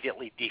to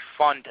immediately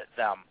defund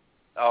them,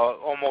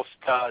 almost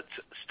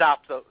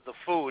stop the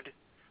food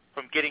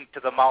from getting to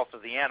the mouth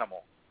of the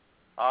animal.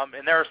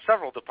 And there are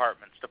several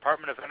departments,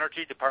 Department of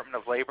Energy, Department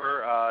of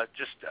Labor,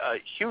 just a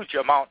huge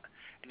amount,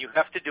 and you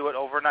have to do it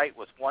overnight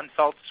with one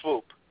fell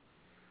swoop.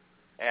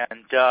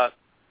 And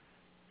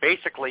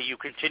basically you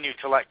continue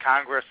to let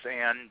Congress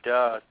and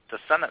the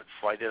Senate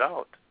fight it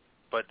out.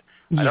 But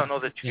I don't know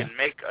that you can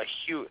make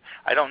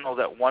I don't know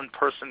that one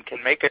person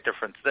can make a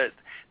difference. That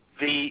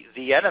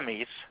the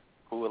enemies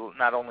who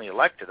not only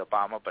elected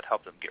Obama but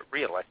helped him get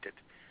reelected,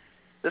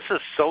 this is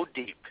so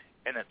deep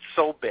and it's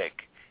so big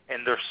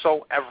and they're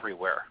so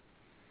everywhere.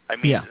 I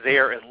mean, they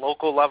are in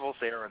local levels,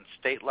 they are in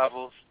state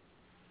levels.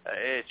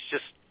 It's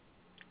just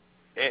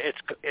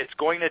it's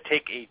going to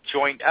take a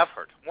joint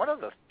effort. One of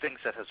the things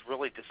that has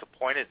really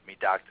disappointed me,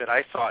 Doc, that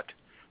I thought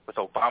with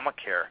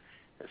Obamacare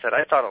is that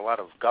I thought a lot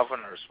of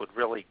governors would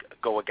really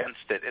go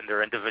against it in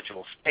their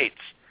individual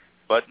states,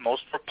 but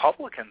most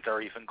Republicans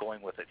are even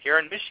going with it. Here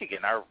in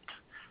Michigan, our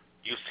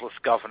useless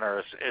governor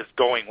is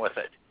going with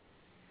it.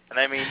 And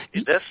I mean,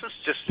 this is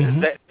just,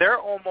 they're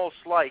almost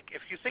like,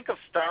 if you think of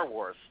Star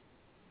Wars,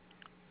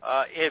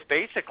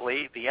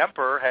 basically the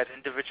emperor had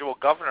individual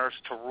governors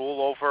to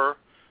rule over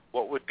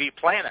what would be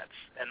planets,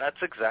 and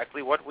that's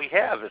exactly what we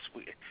have.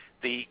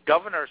 The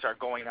governors are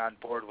going on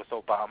board with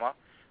Obama,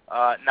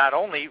 not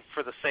only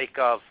for the sake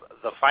of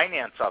the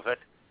finance of it,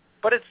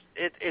 but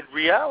in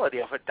reality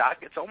of it, Doc,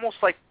 it's almost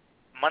like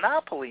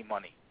monopoly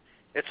money.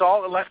 It's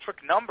all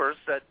electric numbers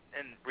that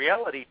in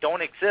reality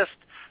don't exist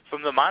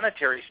from the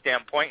monetary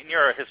standpoint, and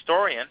you're a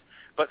historian,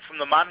 but from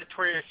the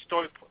monetary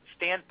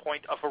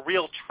standpoint of a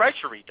real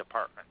Treasury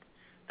Department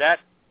that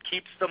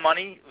keeps the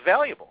money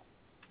valuable.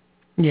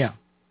 Yeah.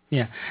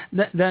 Yeah,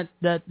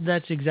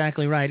 that's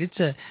exactly right.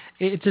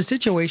 It's a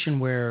situation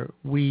where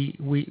we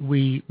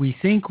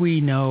think we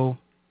know.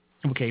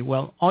 Okay,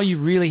 well, all you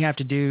really have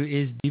to do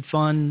is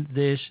defund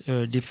this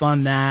or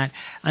defund that.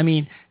 I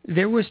mean,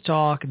 there was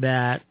talk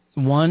that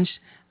once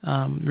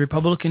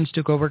Republicans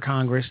took over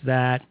Congress,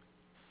 that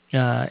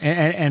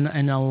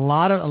and a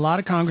lot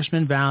of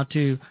congressmen vowed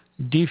to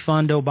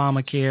defund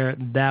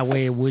Obamacare. That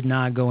way, it would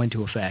not go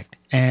into effect,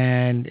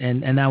 and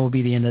that will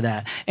be the end of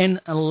that. And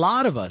a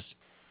lot of us,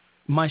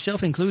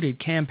 myself included,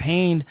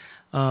 campaigned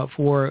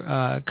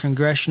for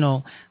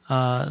congressional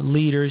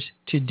leaders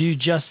to do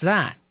just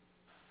that.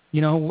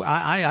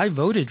 I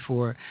voted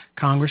for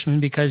congressmen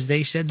because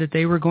they said that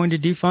they were going to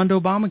defund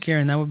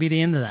Obamacare, and that would be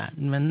the end of that.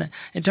 And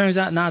it turns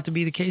out not to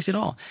be the case at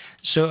all.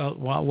 So,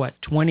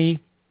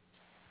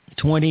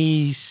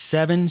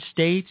 27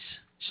 states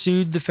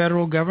sued the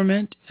federal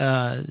government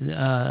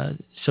so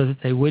that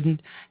they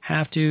wouldn't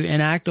have to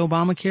enact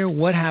Obamacare.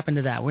 What happened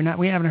to that?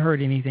 We haven't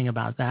heard anything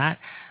about that.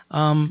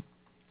 I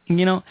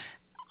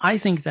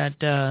think that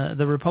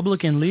the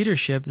Republican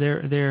leadership,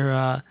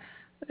 they're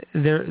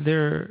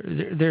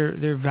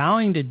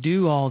vowing to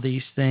do all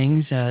these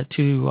things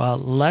to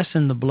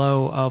lessen the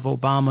blow of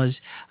Obama's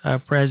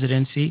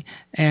presidency,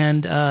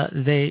 and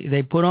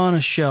they put on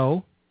a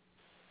show,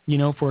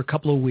 for a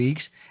couple of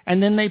weeks,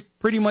 and then they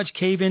pretty much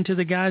cave into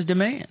the guy's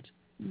demands,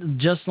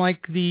 just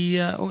like the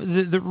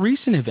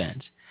recent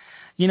events.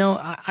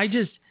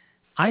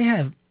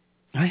 I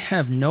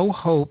have no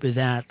hope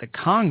that the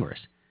Congress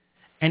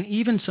and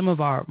even some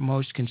of our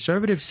most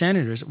conservative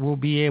senators will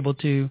be able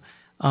to,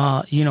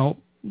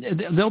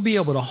 they'll be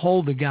able to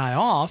hold the guy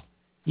off,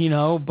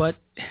 but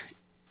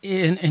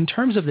in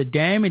terms of the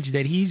damage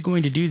that he's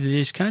going to do to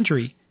this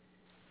country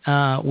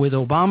with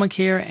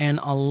Obamacare and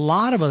a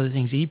lot of other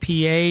things,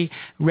 EPA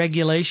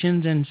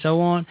regulations and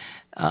so on,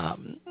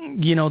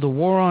 the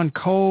war on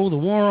coal, the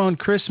war on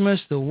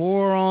Christmas, the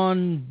war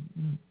on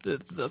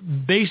the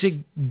basic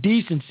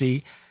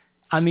decency.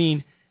 I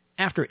mean,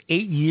 after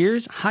 8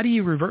 years, how do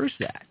you reverse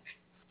that?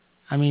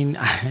 I mean,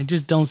 I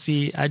just don't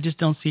see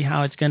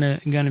how it's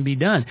gonna be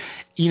done.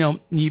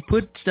 You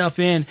put stuff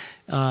in,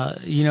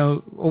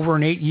 over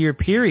an 8-year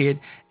period,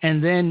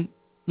 and then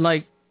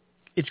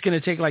it's going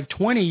to take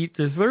 20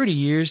 to 30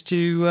 years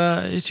to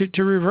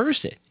reverse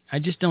it. I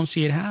just don't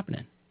see it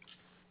happening.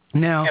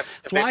 Now,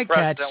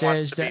 Flycat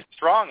says that to be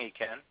strong, he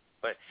can.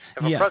 But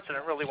if a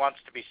president really wants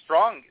to be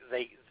strong,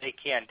 they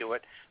can do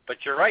it.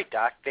 But you're right,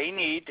 Doc. They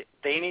need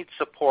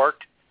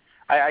support.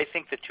 I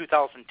think the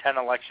 2010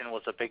 election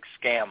was a big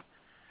scam.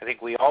 I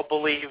think we all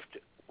believed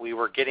we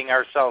were getting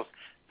ourselves.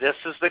 This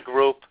is the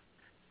group.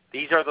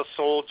 These are the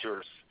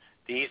soldiers.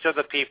 These are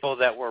the people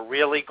that were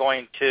really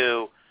going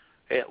to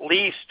at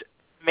least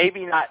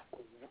maybe not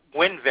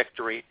win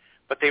victory,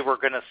 but they were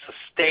going to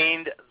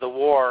sustain the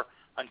war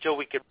until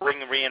we could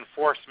bring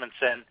reinforcements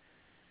in.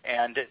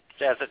 And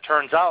as it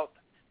turns out,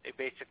 they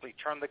basically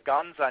turned the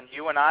guns on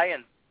you and I,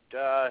 and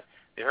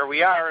there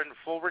we are in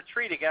full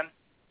retreat again.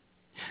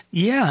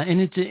 Yeah,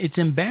 and it's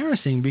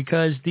embarrassing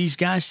because these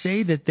guys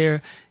say that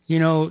they're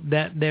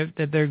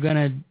they're going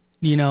to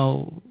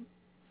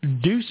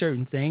do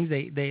certain things.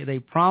 They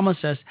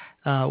promise us,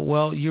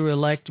 you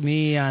elect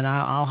me and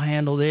I'll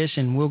handle this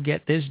and we'll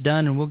get this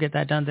done and we'll get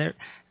that done.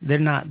 They're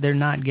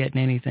not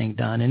getting anything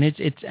done, and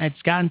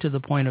it's gotten to the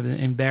point of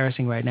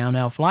embarrassing right now.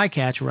 Now,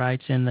 Flycatch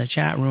writes in the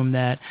chat room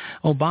that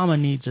Obama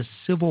needs a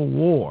civil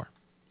war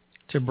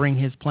to bring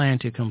his plan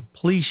to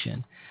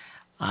completion.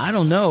 I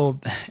don't know.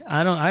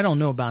 I don't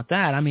know about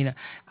that. I mean,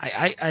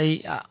 I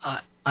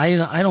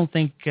don't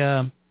think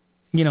I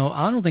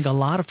don't think a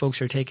lot of folks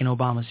are taking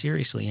Obama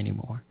seriously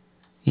anymore.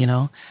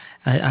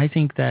 I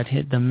think that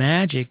the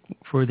magic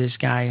for this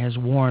guy has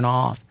worn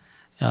off.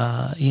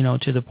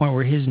 To the point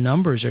where his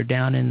numbers are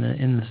down in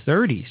the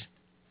 30s.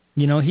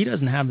 He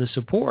doesn't have the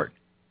support.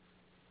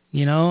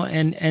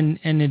 And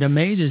it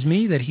amazes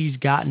me that he's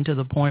gotten to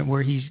the point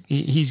where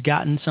he's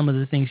gotten some of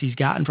the things he's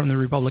gotten from the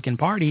Republican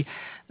Party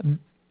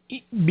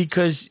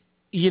because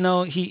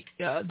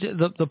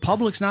the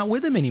public's not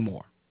with him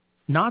anymore.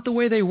 Not the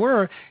way they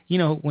were.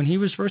 When he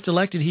was first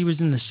elected, he was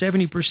in the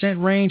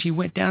 70% range. He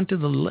went down to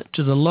the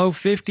low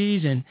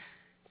 50s, and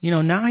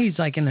now he's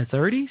in the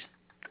 30s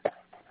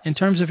in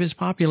terms of his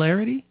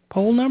popularity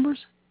poll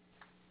numbers.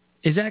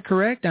 Is that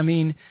correct? I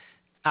mean,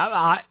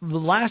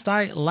 last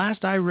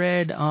I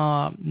read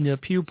the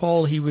Pew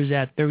poll, he was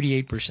at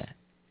 38%.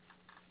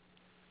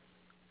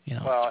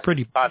 It's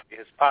pretty.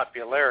 His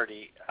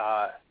popularity,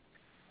 as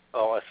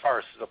far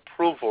as his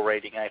approval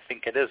rating, I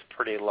think it is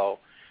pretty low.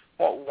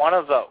 Well, one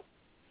of the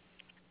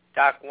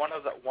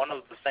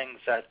things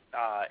that,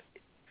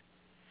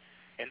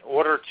 in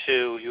order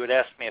to, you had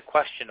asked me a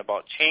question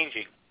about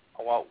changing.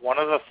 Well, one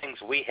of the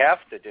things we have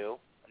to do,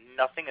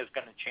 nothing is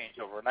going to change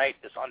overnight,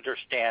 is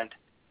understand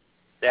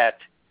that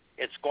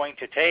it's going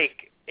to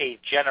take a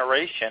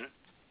generation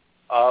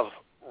of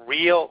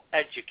real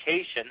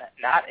education,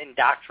 not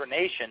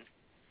indoctrination,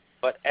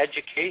 but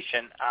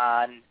education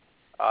on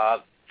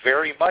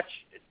very much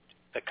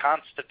the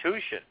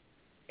Constitution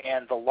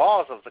and the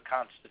laws of the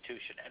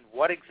Constitution and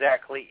what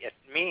exactly it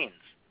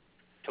means.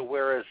 To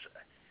whereas,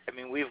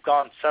 we've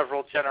gone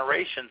several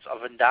generations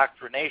of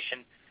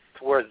indoctrination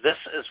to where this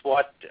is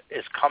what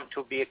is come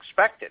to be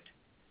expected.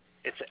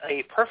 It's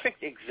a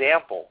perfect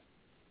example.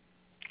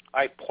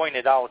 I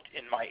pointed out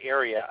in my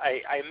area,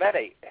 I met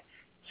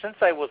since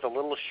I was a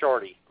little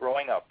shorty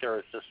growing up, there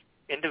was this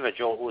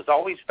individual who has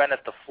always been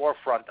at the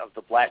forefront of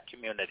the black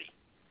community,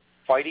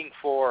 fighting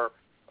for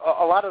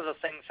a lot of the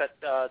things that,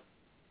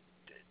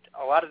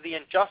 a lot of the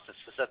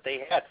injustices that they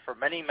had for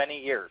many, many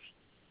years.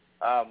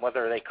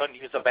 whether they couldn't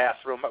use a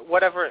bathroom,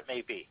 whatever it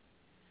may be.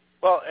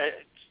 Well,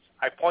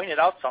 I pointed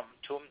out something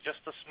to him just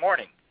this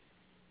morning,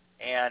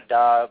 and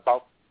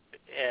about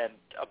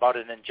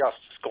an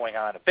injustice going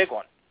on, a big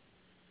one.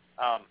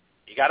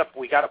 We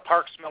got a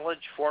parks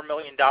millage, $4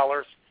 million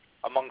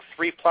among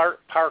 3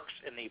 parks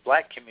in the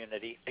black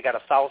community. They got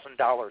 $1,000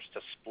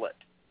 to split.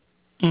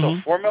 So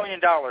 $4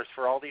 million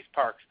for all these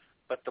parks,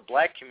 but the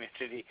black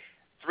community,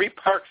 3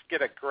 parks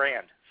get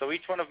 $1,000. So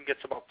each one of them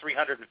gets about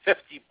 $350.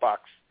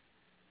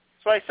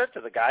 So I said to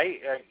the guy,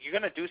 "You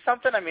going to do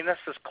something? I mean, this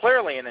is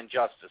clearly an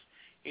injustice."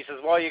 He says,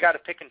 "Well, you got to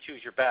pick and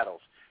choose your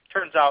battles."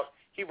 Turns out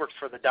he works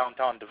for the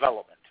downtown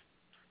development.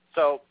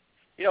 So,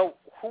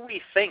 who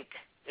we think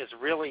is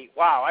really,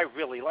 wow, I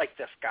really like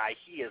this guy.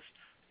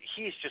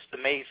 He's just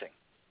amazing.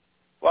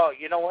 Well,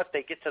 you know what?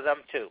 They get to them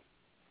too.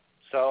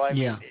 So I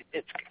mean,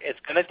 it's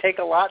going to take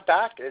a lot,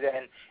 Doc,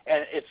 and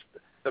it's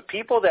the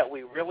people that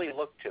we really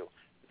look to.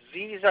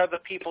 These are the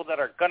people that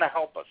are going to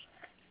help us.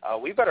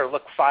 We better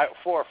look 4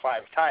 or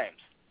 5 times,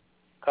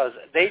 because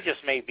they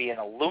just may be an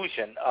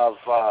illusion of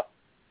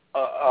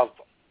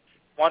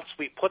once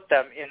we put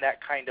them in that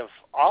kind of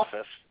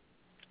office,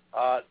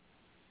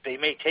 they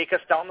may take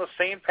us down the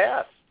same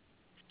path.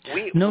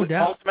 No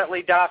doubt.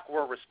 Ultimately, Doc,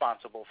 we're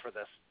responsible for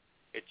this.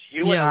 It's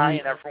you and I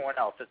and everyone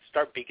else. It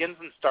begins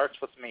and starts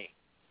with me.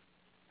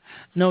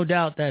 No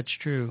doubt that's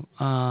true.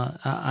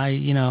 I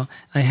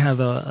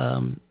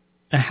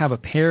have a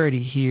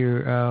parody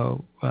here,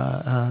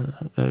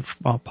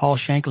 Paul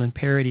Shanklin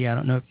parody. I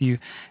don't know if you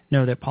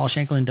know that Paul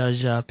Shanklin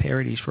does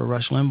parodies for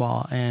Rush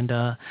Limbaugh, and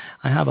I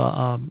have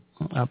a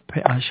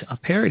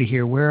parody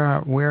here.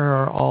 Where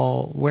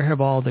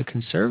have all the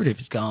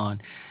conservatives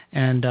gone?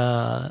 And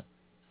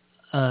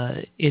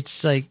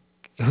it's like,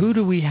 who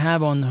do we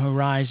have on the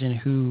horizon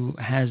who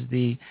has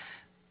the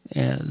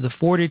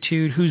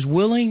fortitude, who's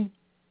willing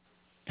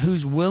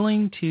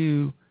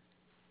to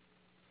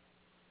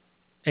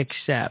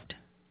accept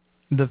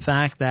the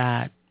fact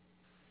that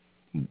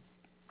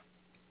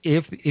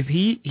if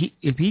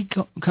he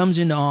comes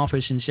into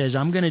office and says,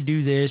 "I'm going to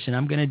do this and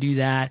I'm going to do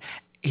that,"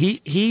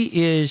 he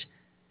is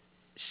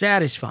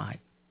satisfied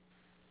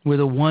with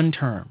a one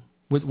term,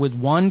 with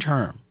one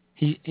term.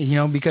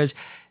 Because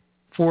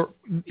for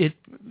it,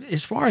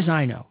 as far as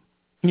I know,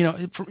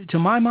 to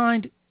my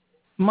mind,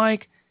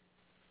 Mike,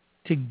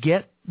 to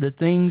get the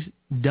things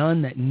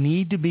done that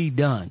need to be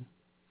done,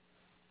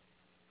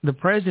 the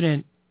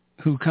president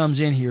who comes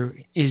in here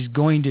is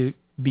going to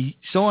be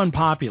so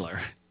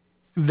unpopular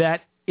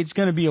that it's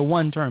going to be a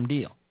one-term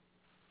deal.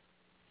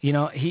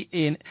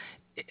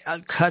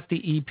 Cut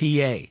the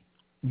EPA,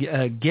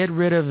 get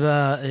rid of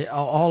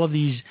all of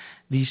these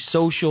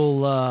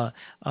social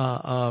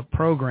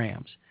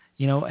programs,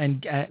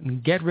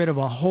 and get rid of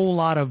a whole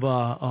lot of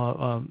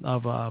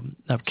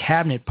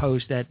cabinet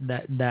posts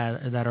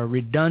that are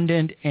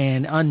redundant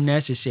and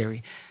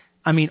unnecessary.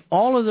 I mean,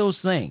 all of those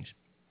things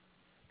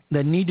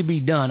that need to be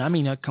done. I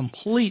mean, a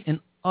complete and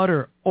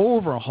utter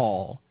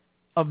overhaul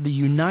of the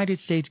United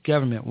States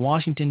government,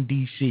 Washington,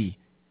 D.C.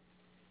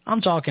 I'm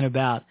talking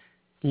about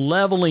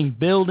leveling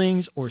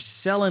buildings or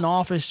selling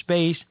office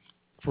space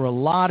for a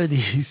lot of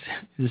these,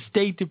 the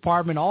State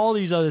Department, all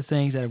these other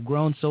things that have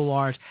grown so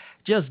large.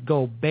 Just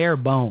go bare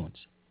bones.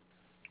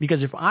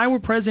 Because if I were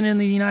president of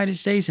the United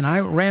States and I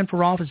ran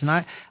for office,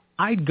 and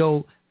I'd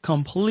go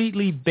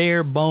completely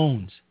bare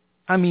bones.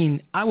 I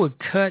mean, I would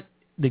cut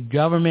the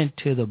government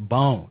to the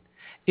bone.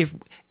 If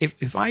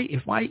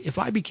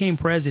I became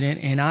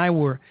president and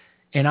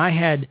I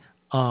had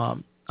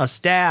a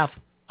staff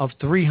of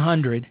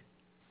 300,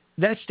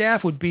 that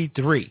staff would be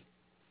 3.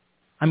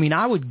 I mean,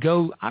 I would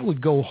go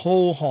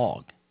whole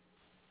hog,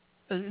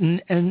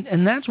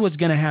 and that's what's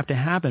going to have to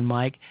happen,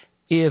 Mike,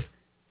 if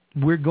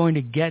we're going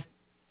to get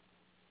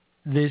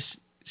this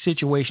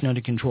situation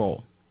under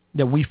control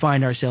that we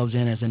find ourselves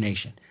in as a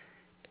nation.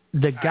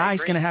 The guy's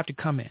going to have to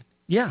come in.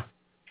 Yeah.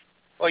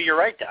 Well, you're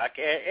right, Doc.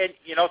 And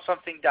you know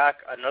something, Doc?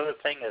 Another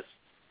thing is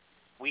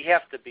we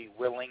have to be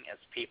willing as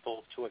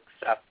people to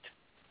accept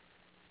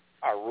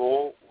our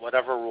role,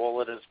 whatever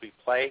role it is we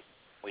play.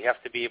 We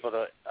have to be able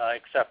to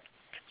accept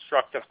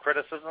constructive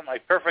criticism. A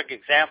perfect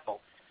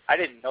example, I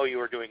didn't know you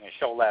were doing a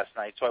show last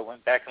night, so I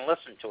went back and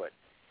listened to it.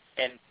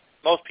 And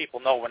most people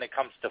know when it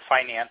comes to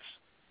finance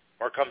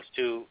or it comes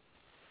to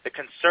the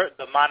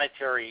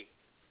monetary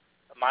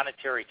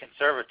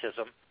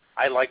conservatism,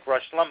 I like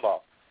Rush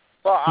Limbaugh.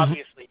 Well,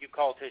 obviously, you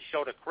called his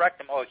show to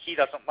correct him. Oh, he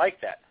doesn't like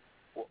that.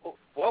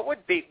 What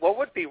would be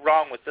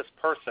wrong with this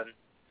person,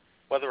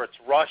 whether it's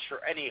Rush or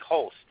any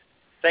host,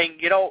 saying,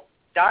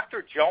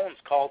 Dr. Jones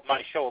called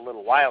my show a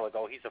little while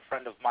ago. He's a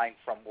friend of mine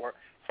from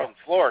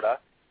Florida,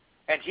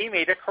 and he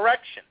made a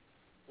correction.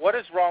 What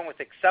is wrong with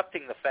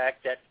accepting the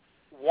fact that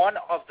one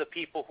of the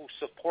people who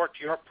support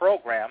your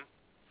program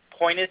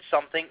pointed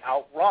something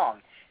out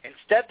wrong?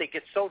 Instead, they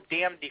get so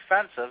damn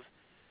defensive.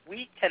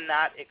 We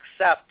cannot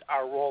accept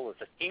our role as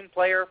a team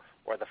player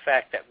or the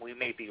fact that we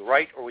may be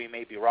right or we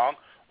may be wrong.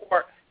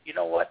 Or, you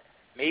know what,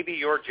 maybe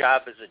your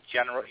job as a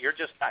general, you're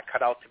just not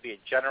cut out to be a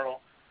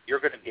general. You're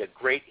going to be a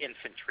great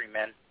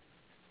infantryman.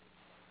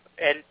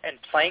 and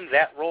playing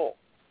that role.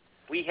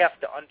 We have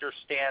to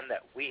understand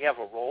that we have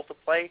a role to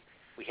play.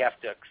 We have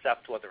to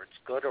accept whether it's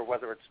good or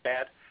whether it's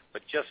bad,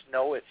 but just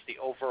know it's the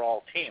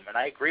overall team. And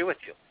I agree with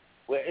you.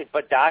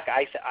 But, Doc,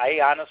 I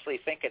honestly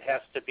think it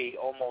has to be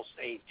almost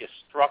a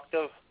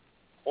destructive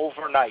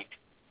overnight.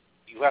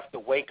 You have to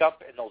wake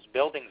up and those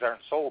buildings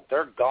aren't sold.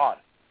 They're gone.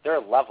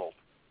 They're leveled.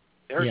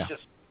 They're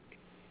just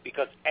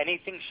because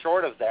anything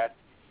short of that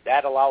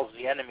allows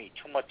the enemy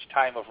too much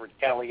time of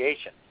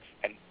retaliation.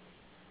 And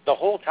the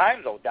whole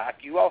time, though, Doc,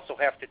 you also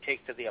have to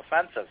take to the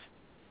offensive.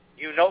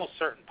 You know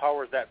certain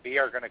powers that be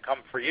are going to come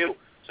for you,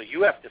 so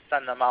you have to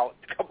send them out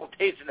a couple of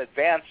days in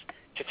advance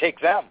to take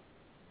them.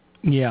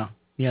 Yeah,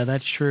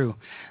 that's true.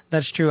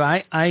 That's true.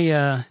 I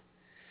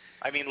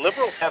mean,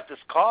 liberals have this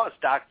cause,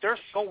 Doc. They're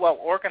so well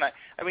organized.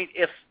 I mean,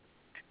 if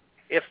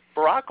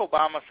Barack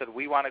Obama said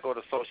we want to go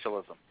to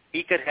socialism,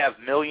 he could have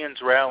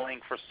millions rallying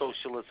for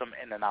socialism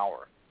in an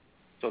hour.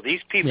 So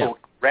these people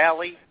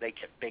rally, they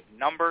get big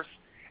numbers,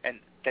 and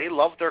they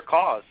love their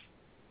cause.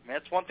 I mean,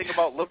 that's one thing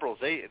about liberals.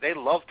 They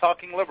love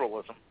talking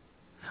liberalism.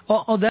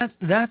 Oh,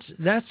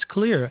 that's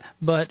clear.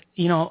 But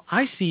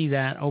I see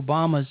that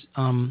Obama's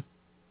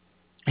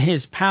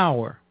his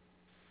power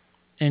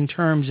in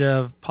terms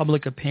of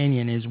public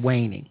opinion is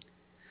waning.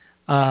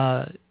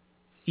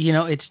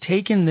 It's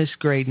taken this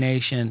great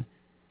nation,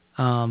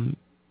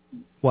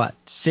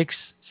 6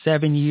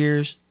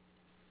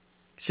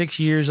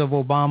 years of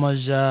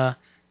Obama's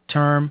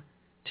term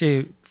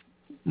to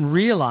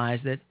realize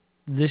that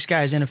this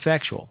guy's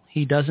ineffectual.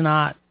 He's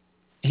not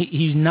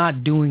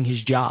doing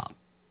his job.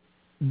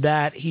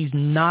 That he's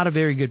not a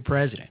very good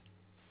president.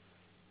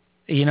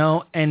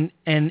 And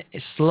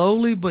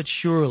slowly but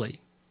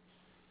surely,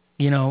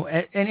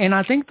 and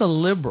I think the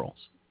liberals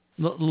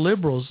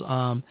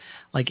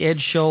like Ed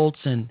Schultz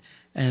and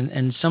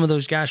some of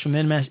those guys from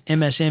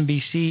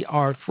MSNBC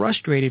are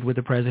frustrated with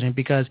the president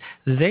because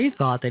they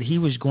thought that he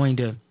was going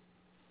to,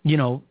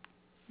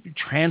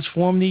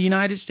 transform the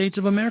United States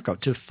of America,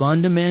 to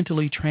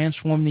fundamentally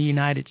transform the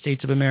United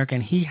States of America,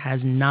 and he has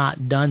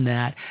not done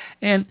that.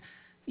 And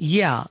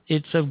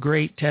it's a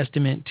great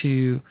testament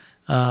to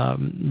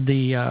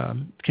the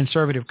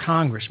conservative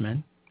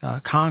congressmen,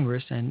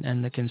 Congress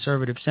and the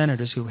conservative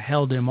senators who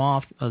held him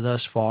off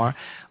thus far.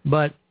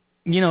 But,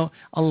 a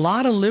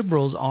lot of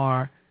liberals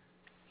are,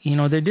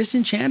 they're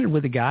disenchanted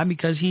with the guy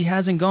because he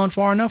hasn't gone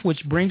far enough,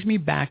 which brings me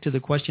back to the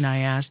question I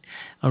asked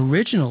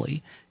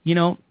originally.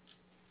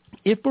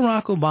 If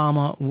Barack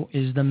Obama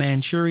is the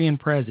Manchurian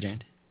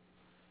president,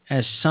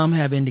 as some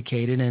have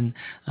indicated, and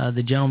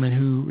the gentleman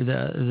who,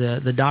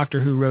 the doctor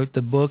who wrote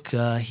the book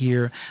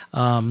here,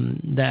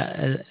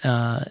 that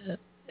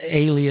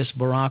alias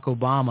Barack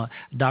Obama,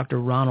 Dr.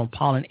 Ronald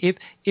Pollan,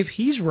 if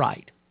he's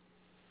right,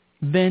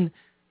 then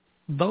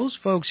those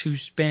folks who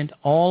spent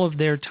all of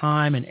their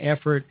time and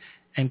effort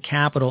and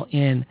capital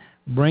in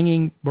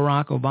bringing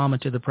Barack Obama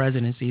to the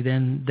presidency,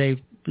 then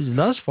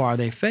thus far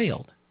they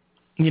failed.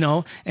 Golf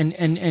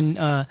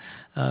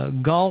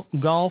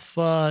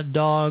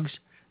dogs.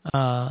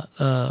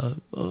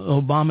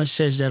 Obama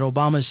says that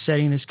Obama is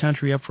setting this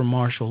country up for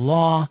martial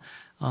law.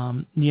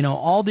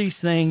 All these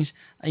things.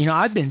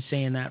 I've been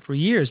saying that for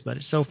years, but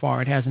so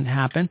far it hasn't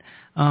happened.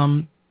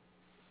 I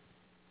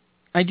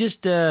just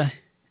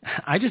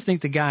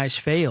think the guy's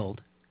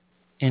failed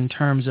in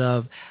terms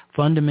of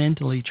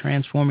fundamentally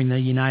transforming the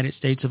United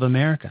States of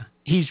America.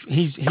 He's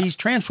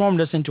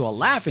transformed us into a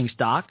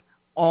laughingstock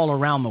all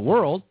around the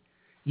world.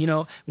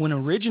 When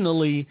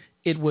originally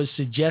it was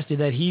suggested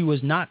that he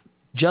was not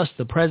just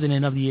the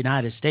president of the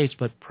United States,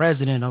 but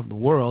president of the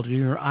world.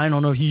 I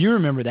don't know if you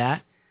remember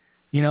that.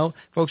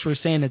 Folks were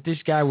saying that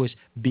this guy was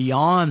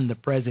beyond the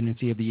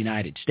presidency of the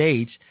United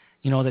States,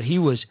 that he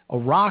was a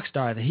rock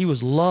star, that he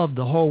was loved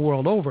the whole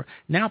world over.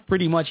 Now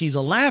pretty much he's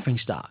a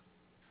laughingstock.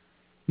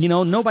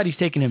 Nobody's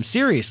taking him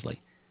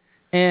seriously.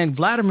 And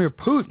Vladimir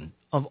Putin,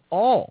 of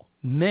all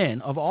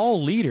men, of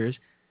all leaders,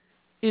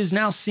 is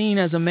now seen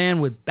as a man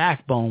with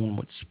backbone,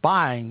 with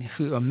spine,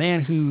 a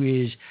man who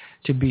is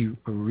to be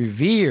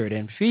revered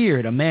and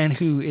feared, a man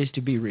who is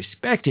to be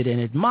respected and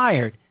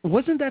admired.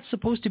 Wasn't that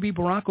supposed to be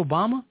Barack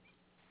Obama?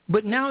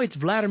 But now it's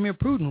Vladimir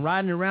Putin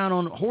riding around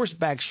on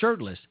horseback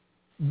shirtless.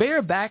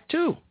 Bareback,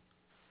 too.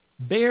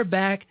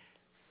 Bareback,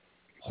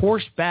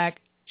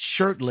 horseback,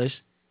 shirtless,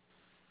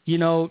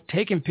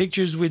 taking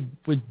pictures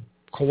with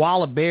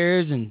koala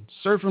bears and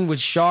surfing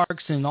with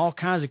sharks and all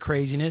kinds of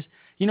craziness,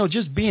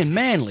 just being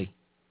manly.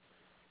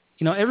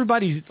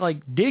 Everybody's like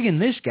digging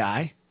this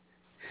guy,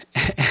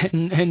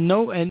 and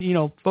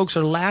folks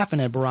are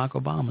laughing at Barack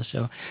Obama.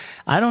 So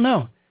I don't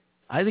know.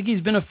 I think he's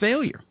been a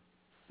failure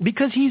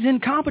because he's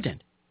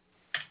incompetent.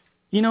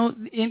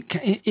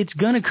 It's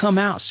going to come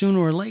out sooner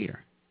or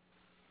later.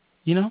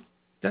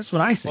 That's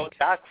what I think. Well,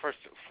 Doc, for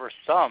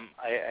some,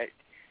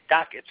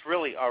 Doc, it's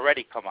really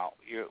already come out.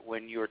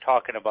 When you were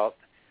talking about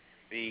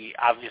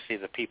obviously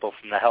the people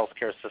from the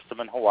healthcare system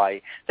in Hawaii,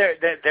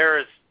 there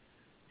is.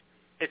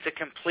 It's a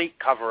complete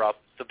cover-up.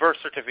 The birth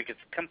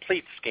certificate's a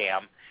complete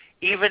scam.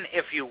 Even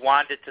if you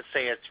wanted to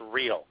say it's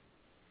real,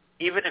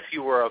 even if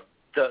you were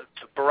to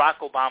Barack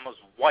Obama's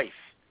wife,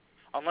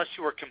 unless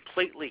you were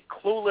completely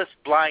clueless,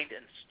 blind,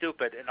 and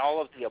stupid, and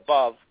all of the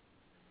above,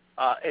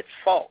 it's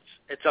false.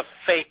 It's a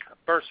fake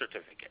birth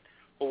certificate.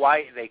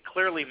 Why? They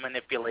clearly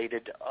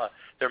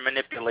they're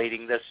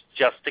manipulating this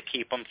just to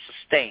keep them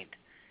sustained.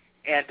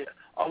 And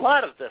a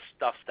lot of this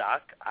stuff,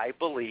 Doc, I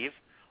believe,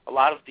 a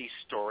lot of these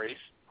stories,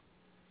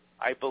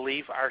 I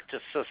believe, are to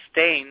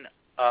sustain,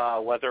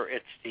 whether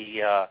it's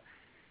the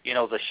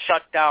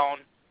shutdown.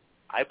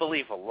 I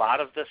believe a lot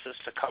of this is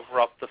to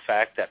cover up the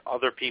fact that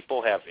other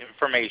people have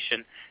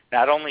information,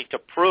 not only to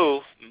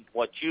prove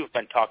what you've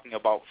been talking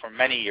about for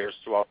many years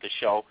throughout the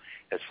show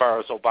as far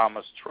as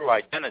Obama's true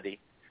identity,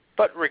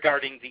 but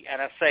regarding the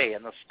NSA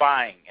and the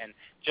spying. And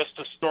just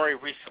a story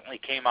recently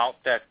came out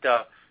that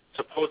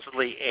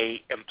supposedly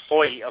a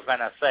employee of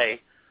NSA,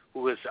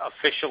 who is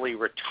officially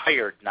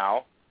retired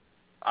now,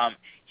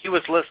 he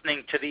was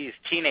listening to these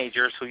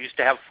teenagers who used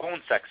to have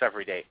phone sex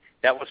every day.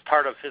 That was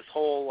part of his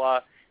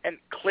whole, and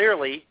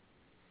clearly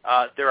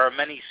there are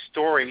many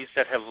stories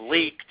that have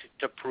leaked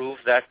to prove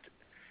that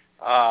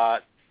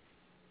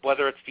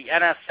whether it's the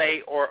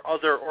NSA or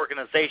other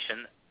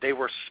organization, they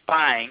were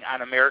spying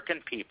on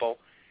American people.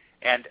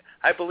 And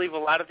I believe a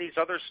lot of these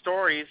other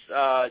stories,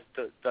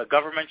 the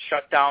government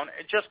shutdown,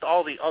 and just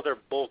all the other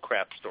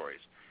bullcrap stories,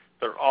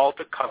 they're all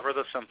to cover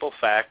the simple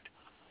fact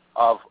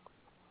of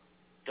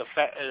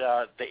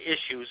the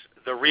issues,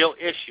 the real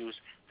issues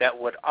that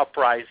would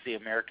uprise the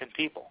American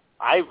people.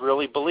 I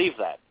really believe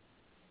that.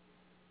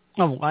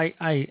 Oh,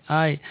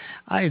 I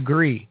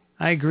agree.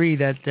 I agree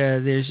that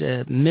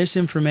there's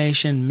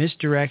misinformation,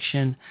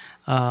 misdirection.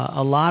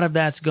 A lot of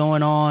that's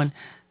going on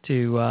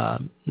to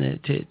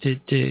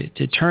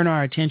turn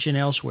our attention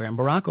elsewhere. And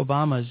Barack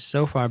Obama has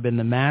so far been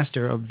the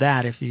master of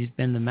that, if he's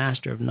been the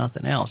master of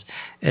nothing else.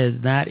 As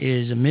that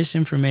is a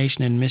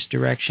misinformation and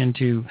misdirection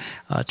to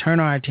turn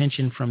our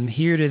attention from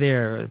here to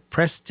there,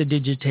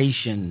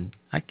 prestidigitation.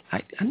 I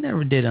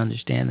never did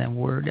understand that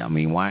word. I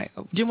mean, why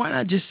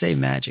not just say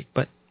magic?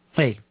 But,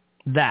 hey,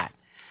 that.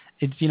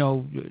 It's,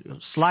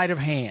 sleight of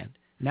hand.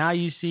 Now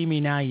you see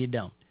me, now you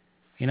don't.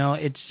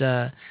 It's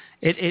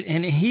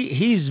and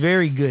he's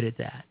very good at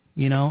that,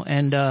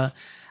 and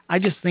I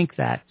just think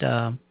that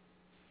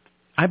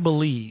I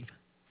believe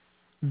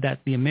that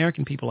the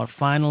American people are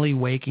finally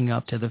waking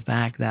up to the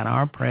fact that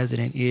our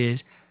president is,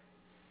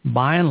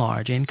 by and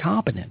large,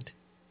 incompetent,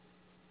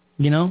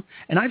 and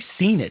I've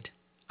seen it.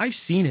 I've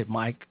seen it,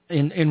 Mike,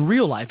 in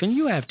real life, and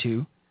you have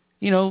too.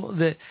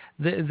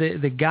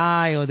 The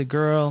guy or the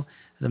girl,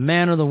 the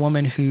man or the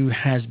woman who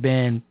has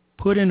been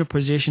put in a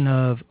position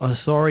of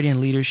authority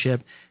and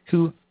leadership,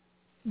 who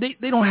they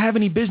don't have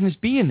any business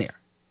being there.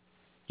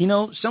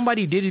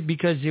 Somebody did it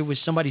because it was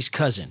somebody's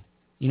cousin,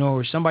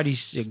 or somebody's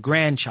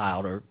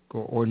grandchild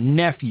or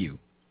nephew,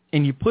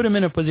 and you put them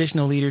in a position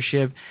of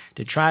leadership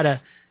to try to,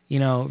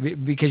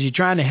 because you're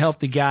trying to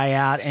help the guy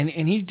out, and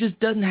he just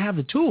doesn't have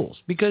the tools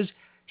because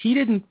he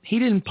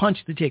didn't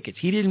punch the tickets.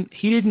 He didn't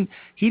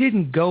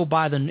paint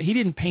by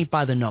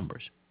the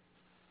numbers.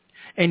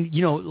 And,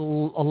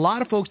 a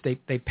lot of folks, they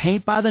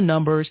paint by the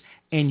numbers,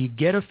 and you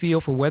get a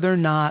feel for whether or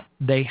not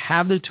they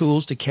have the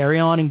tools to carry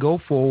on and go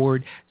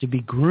forward, to be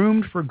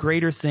groomed for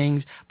greater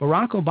things.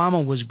 Barack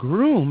Obama was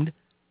groomed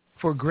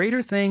for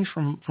greater things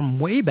from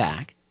way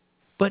back,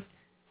 but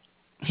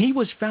he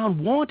was found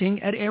wanting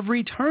at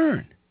every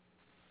turn.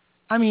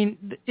 I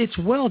mean, it's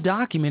well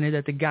documented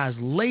that the guy's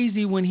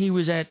lazy when he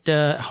was at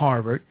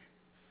Harvard.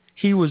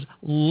 He was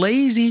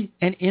lazy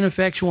and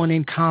ineffectual and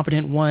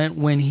incompetent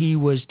when he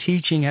was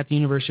teaching at the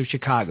University of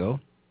Chicago.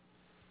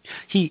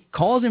 He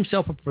calls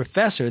himself a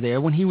professor there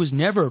when he was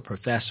never a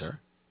professor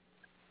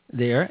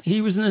there.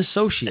 He was an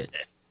associate.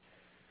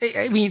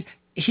 I mean,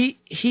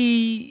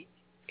 he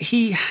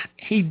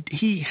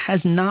has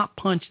not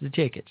punched the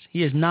tickets.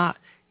 He has not.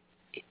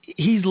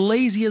 He's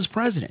lazy as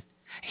president.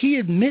 He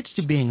admits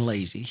to being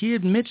lazy. He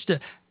admits to,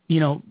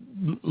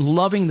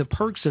 loving the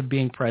perks of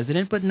being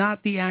president, but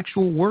not the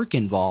actual work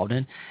involved.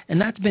 And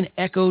that's been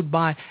echoed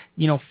by,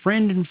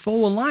 friend and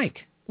foe alike.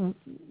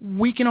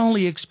 We can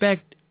only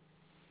expect,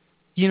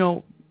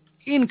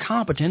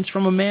 incompetence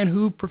from a man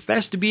who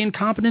professed to be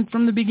incompetent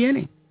from the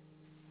beginning.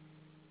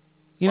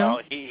 Well,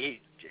 he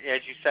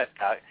as you said,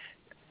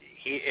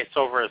 it's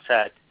over his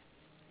head,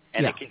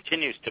 and it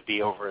continues to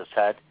be over his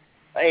head.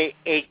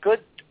 A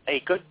good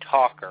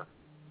talker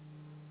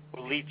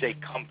who leads a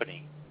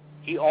company,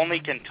 he only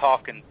can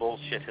talk and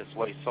bullshit his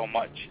way so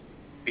much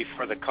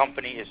before the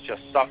company is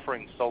just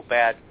suffering so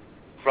bad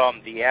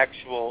from the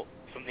actual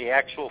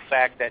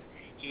fact that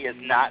he is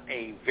not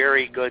a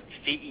very good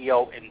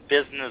CEO and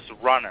business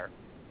runner.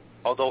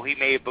 Although he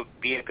may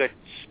be a good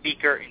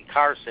speaker and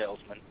car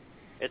salesman,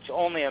 it's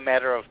only a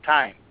matter of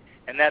time,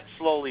 and that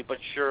slowly but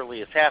surely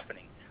is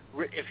happening.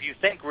 If you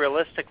think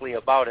realistically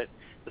about it,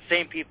 the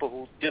same people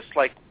who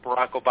disliked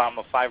Barack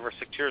Obama 5 or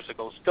 6 years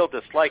ago still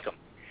dislike him.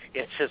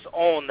 It's his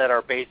own that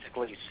are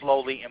basically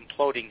slowly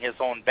imploding his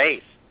own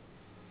base,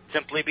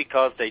 simply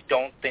because they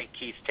don't think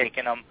he's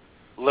taken them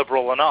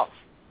liberal enough.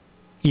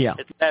 Yeah,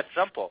 it's that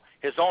simple.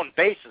 His own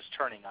base is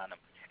turning on him,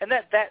 and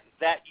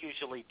that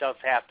usually does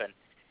happen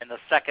in the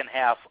second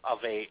half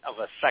of a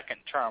second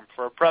term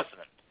for a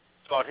president.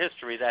 Throughout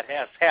history, that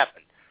has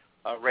happened.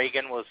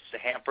 Reagan was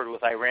hampered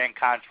with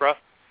Iran-Contra,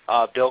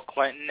 Bill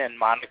Clinton and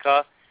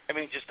Monica. I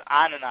mean, just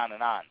on and on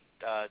and on.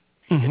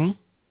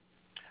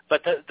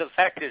 But the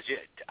fact is,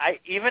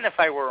 even if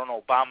I were an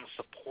Obama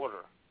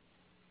supporter,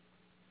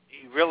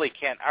 you really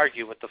can't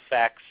argue with the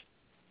facts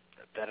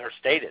that are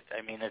stated.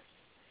 I mean,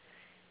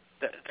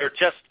 they're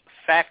just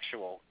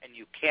factual, and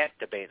you can't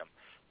debate them.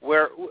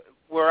 Where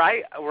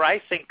I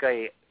think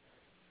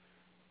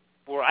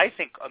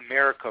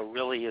America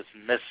really is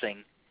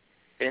missing,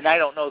 and I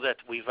don't know that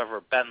we've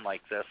ever been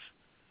like this,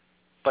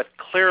 but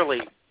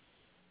clearly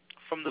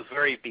from the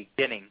very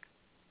beginning,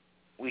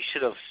 we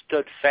should have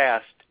stood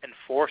fast and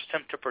forced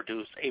him to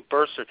produce a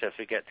birth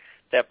certificate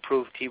that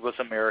proved he was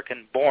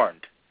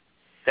American-born.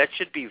 That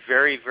should be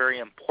very, very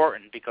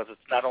important because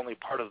it's not only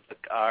part of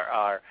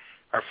our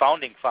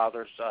Founding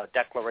Fathers'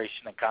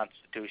 Declaration and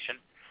Constitution,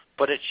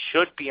 but it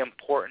should be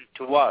important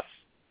to us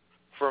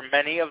for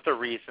many of the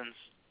reasons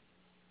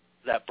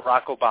that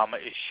Barack Obama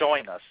is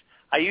showing us.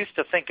 I used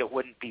to think it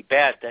wouldn't be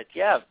bad that,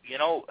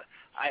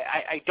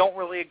 I don't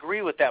really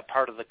agree with that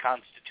part of the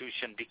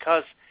Constitution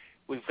because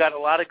we've got a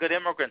lot of good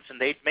immigrants and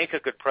they'd make a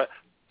good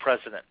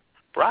president.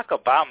 Barack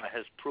Obama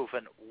has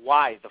proven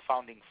why the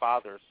Founding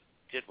Fathers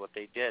did what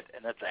they did,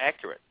 and that's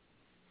accurate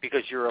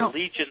because your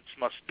allegiance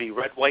must be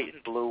red, white,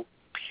 and blue,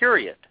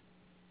 period.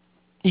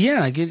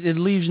 Yeah, it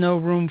leaves no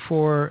room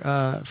for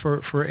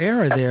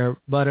error there,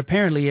 but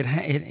apparently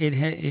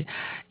it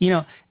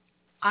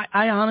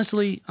I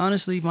honestly,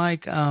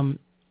 Mike,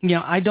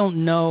 I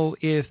don't know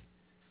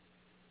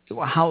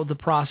how the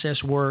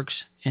process works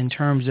in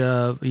terms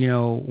of,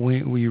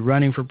 when you're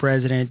running for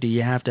president, do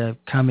you have to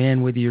come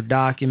in with your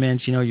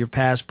documents, your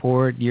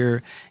passport,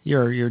 your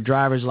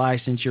driver's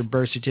license, your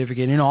birth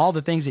certificate, all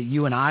the things that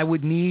you and I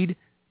would need,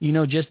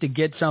 just to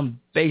get some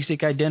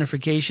basic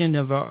identification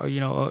of,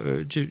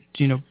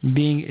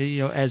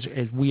 being,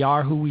 as we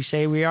are who we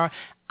say we are.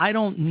 I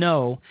don't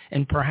know,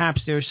 and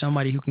perhaps there's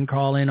somebody who can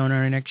call in on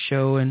our next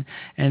show and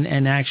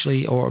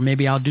actually, or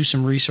maybe I'll do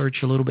some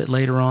research a little bit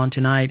later on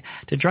tonight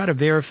to try to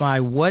verify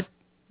what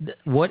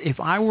if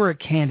I were a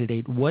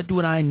candidate, what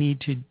would I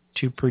need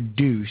to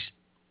produce?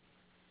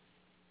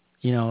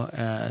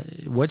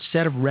 What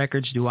set of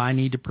records do I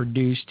need to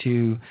produce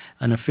to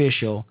an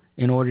official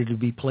in order to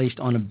be placed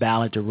on a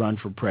ballot to run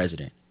for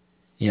president?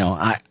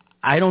 I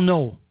don't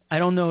know. I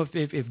don't know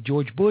if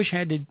George Bush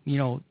had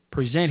to,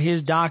 present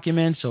his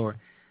documents or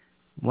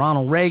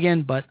Ronald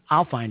Reagan, but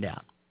I'll find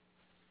out.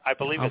 I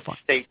believe it's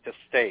state to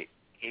state.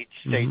 Each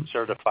state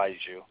certifies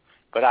you.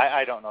 But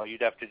I don't know.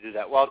 You'd have to do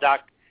that. Well,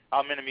 Doc,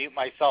 I'm going to mute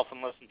myself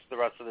and listen to the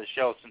rest of the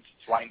show since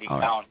it's winding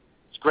down.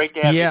 It's great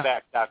to have you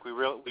back, Doc. We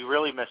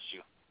really missed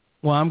you.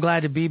 Well, I'm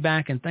glad to be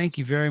back, and thank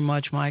you very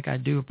much, Mike. I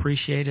do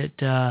appreciate it,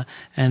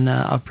 and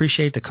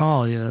appreciate the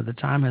call. The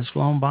time has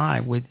flown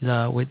by with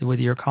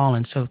your call,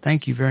 and so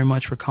thank you very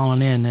much for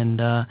calling in. And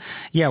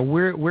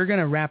we're going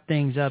to wrap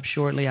things up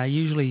shortly. I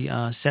usually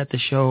set the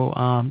show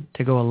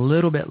to go a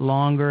little bit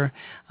longer.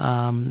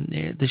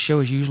 The show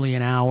is usually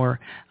an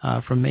hour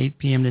from 8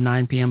 p.m. to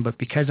 9 p.m., but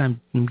because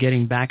I'm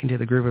getting back into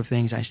the groove of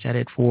things, I set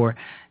it for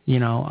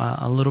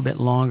a little bit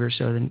longer,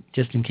 so then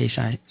just in case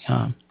I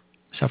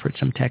suffered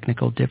some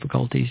technical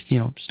difficulties,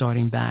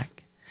 starting back.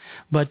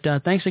 But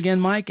thanks again,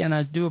 Mike, and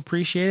I do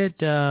appreciate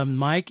it.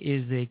 Mike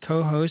is the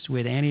co-host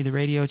with Annie the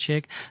Radio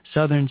Chick,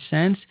 Southern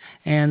Sense,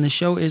 and the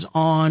show is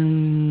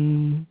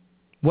on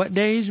what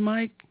days,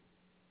 Mike?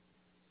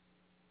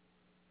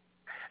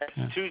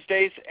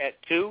 Tuesdays at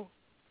 2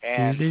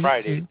 and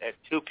Fridays at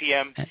 2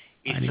 p.m.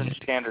 Eastern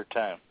Standard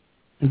Time.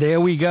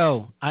 There we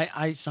go.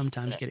 I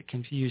sometimes get it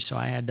confused, so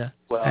I had to.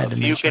 Well, if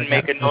you can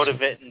make a note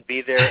of it and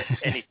be there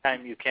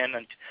anytime you can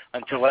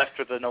until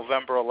after the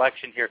November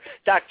election here.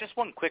 Doc, just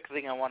one quick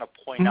thing I want to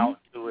point out,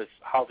 too, is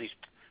how these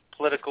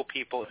political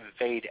people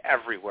invade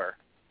everywhere.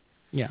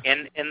 Yeah.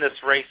 In this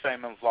race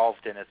I'm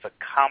involved in, it's a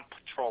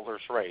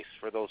comptroller's race.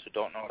 For those who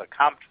don't know what a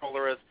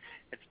comptroller is,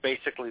 it's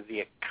basically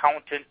the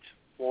accountant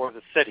for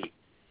the city.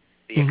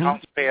 The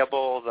accounts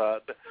payable,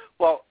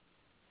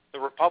 the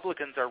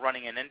Republicans are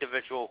running an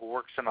individual who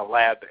works in a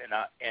lab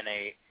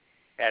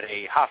at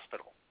a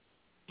hospital.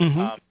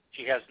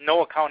 She has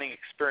no accounting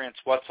experience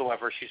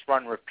whatsoever. She's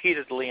run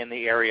repeatedly in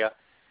the area,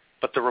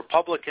 but the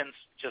Republicans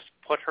just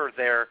put her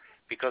there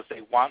because they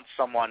want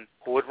someone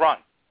who would run.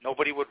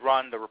 Nobody would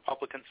run. The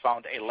Republicans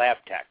found a lab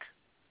tech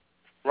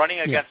running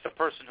against a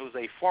person who's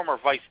a former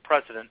vice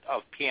president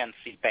of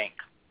PNC Bank.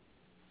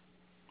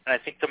 And I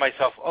think to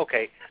myself,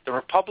 okay, the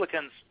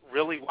Republicans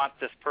really want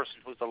this person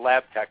who's a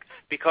lab tech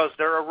because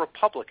they're a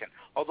Republican,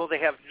 although they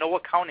have no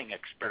accounting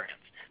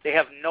experience. They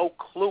have no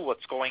clue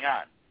what's going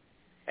on.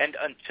 And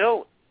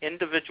until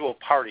individual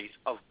parties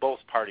of both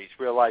parties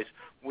realize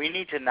we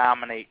need to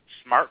nominate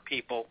smart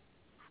people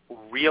who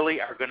really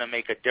are going to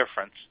make a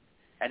difference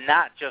and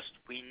not just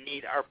we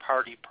need our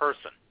party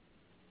person,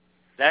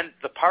 then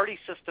the party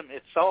system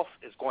itself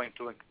is going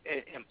to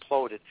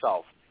implode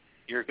itself.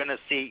 You're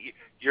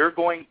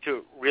going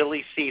to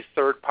really see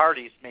third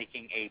parties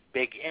making a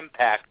big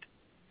impact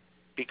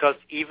because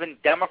even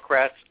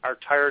Democrats are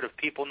tired of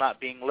people not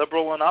being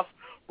liberal enough.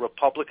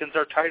 Republicans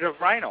are tired of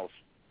rhinos.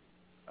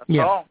 That's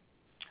all.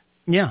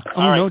 Yeah,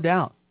 right. No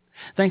doubt.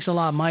 Thanks a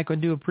lot, Mike. I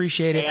do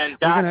appreciate it. And,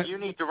 Doc, you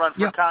need to run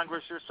for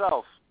Congress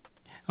yourself.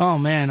 Oh,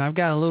 man, I've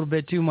got a little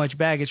bit too much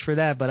baggage for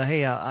that, but,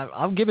 hey,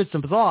 I'll give it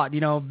some thought.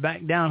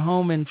 Back down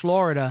home in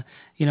Florida,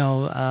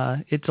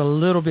 it's a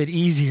little bit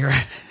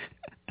easier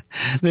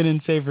than in,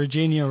 say,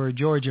 Virginia or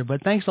Georgia.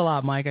 But thanks a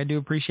lot, Mike. I do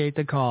appreciate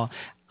the call.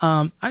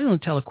 I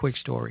want to tell a quick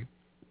story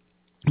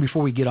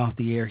before we get off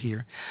the air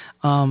here.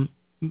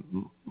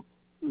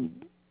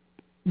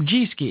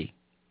 G-Ski,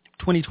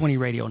 2020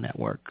 Radio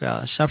Network,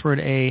 suffered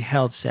a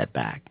health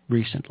setback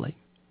recently.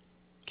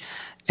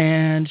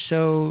 And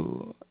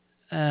so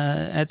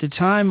at the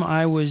time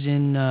I was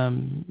in,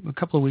 a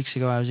couple of weeks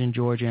ago, I was in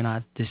Georgia, and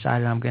I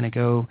decided I was going to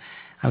go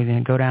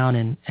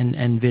down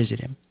and visit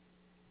him,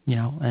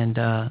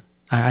 and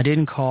I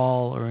didn't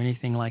call or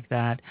anything like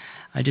that.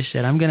 I just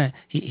said,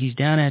 he's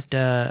down at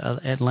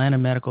Atlanta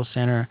Medical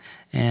Center,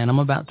 and I'm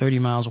about 30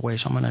 miles away,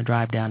 so I'm going to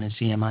drive down and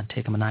see him. I'll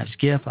take him a nice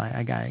gift.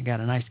 I got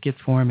a nice gift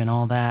for him and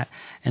all that.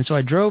 And so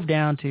I drove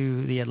down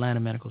to the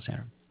Atlanta Medical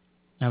Center.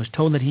 I was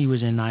told that he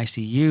was in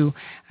ICU.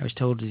 I was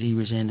told that he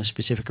was in a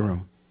specific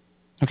room.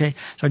 Okay,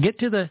 so I get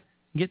to the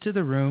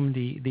room,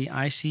 the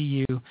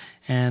ICU,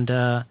 and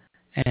I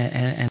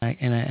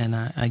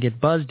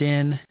get buzzed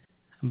in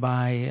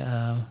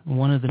by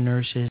one of the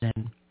nurses,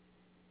 and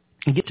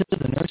I get to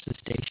the nurse's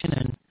station,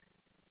 and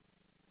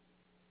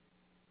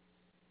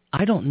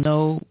I don't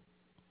know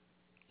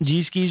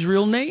G-Ski's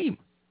real name.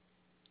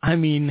 I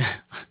mean,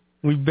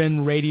 we've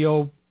been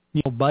radio,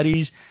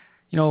 buddies,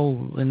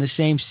 in the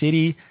same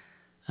city,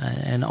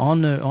 and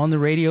on the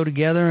radio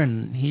together,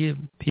 and he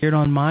appeared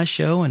on my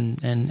show, and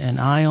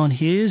I on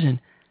his, and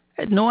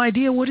I had no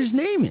idea what his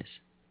name is.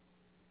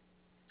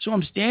 So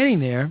I'm standing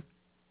there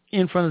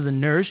in front of the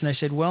nurse, and I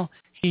said, well,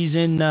 he's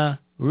in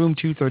room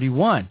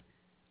 231.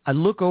 I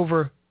look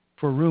over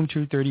for room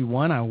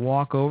 231. I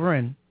walk over,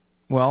 and,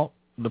 well,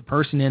 the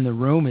person in the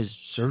room is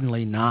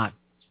certainly not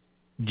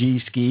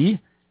G-Ski,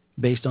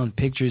 based on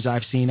pictures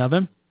I've seen of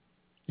him.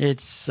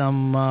 It's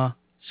some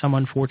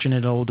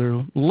unfortunate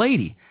older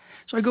lady.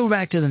 So I go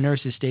back to the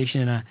nurse's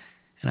station, and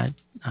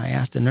I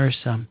asked the nurse,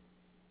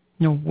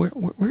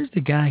 where's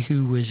the guy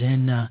who was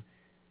in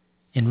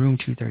room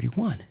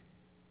 231?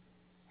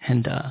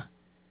 And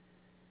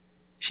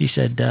she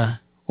said,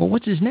 well,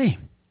 what's his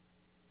name?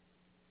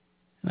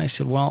 And I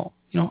said, well,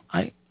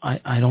 I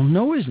don't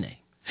know his name.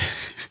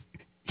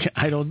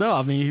 I don't know.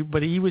 I mean,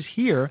 but he was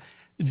here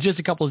just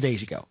a couple of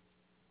days ago.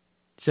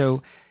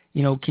 So,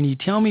 can you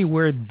tell me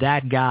where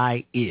that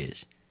guy is?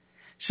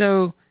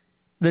 So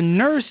the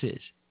nurses,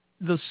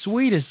 the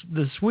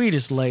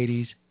sweetest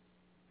ladies,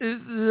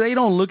 they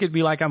don't look at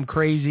me like I'm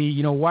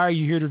crazy. Why are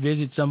you here to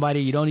visit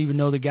somebody? You don't even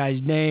know the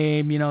guy's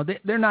name.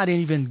 They're not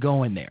even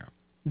going there.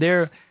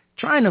 They're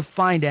trying to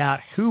find out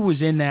who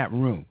was in that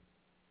room.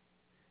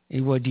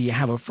 Well, do you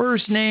have a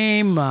first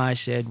name? I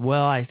said,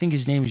 well, I think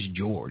his name is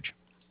George.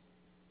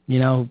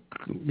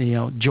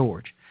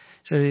 George.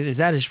 So is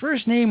that his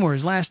first name or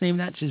his last name?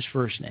 That's his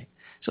first name.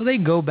 So they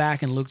go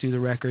back and look through the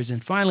records,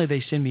 and finally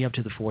they send me up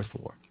to the 4th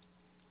floor.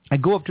 I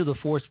go up to the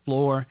 4th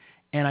floor,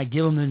 and I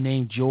give them the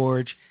name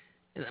George.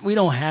 We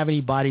don't have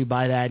anybody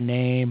by that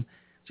name.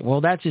 So,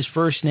 well, that's his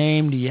first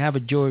name. Do you have a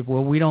George?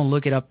 Well, we don't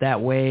look it up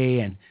that way.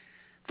 And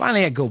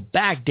finally I go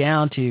back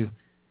down to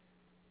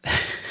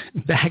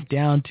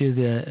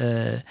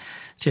the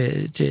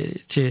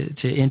to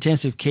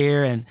intensive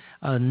care, and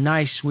a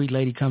nice sweet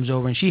lady comes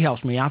over and she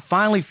helps me. I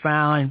finally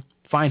find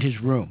his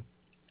room.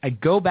 I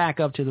go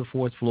back up to the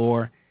 4th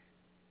floor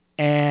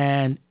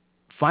and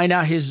find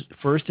out his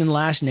first and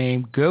last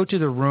name, go to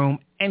the room,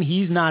 and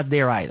he's not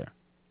there either.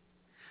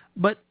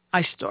 But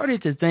I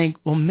started to think,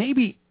 well,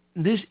 maybe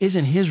this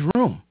isn't his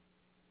room,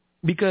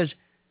 because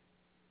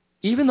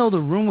even though the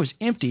room was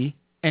empty,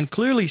 and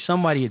clearly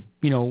somebody,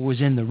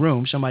 was in the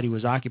room, somebody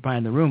was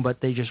occupying the room,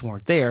 but they just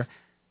weren't there,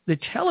 the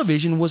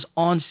television was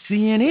on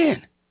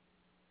CNN.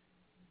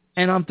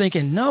 And I'm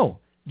thinking, no,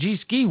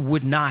 G-Ski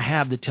would not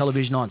have the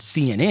television on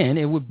CNN.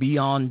 It would be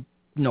on,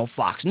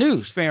 Fox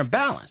News, Fair and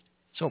Balanced.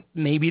 So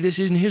maybe this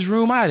isn't his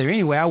room either.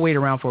 Anyway, I wait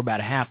around for about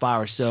a half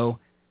hour or so,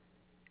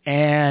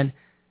 and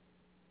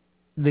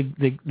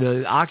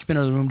the occupant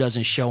of the room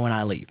doesn't show, and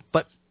I leave.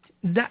 But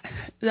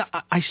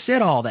I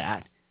said all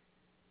that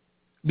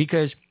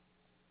because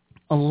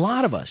a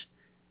lot of us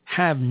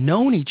have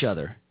known each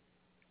other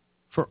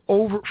for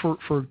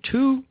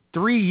 2-3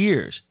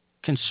 years,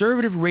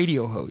 conservative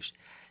radio hosts,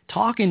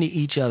 talking to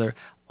each other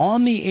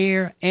on the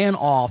air and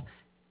off,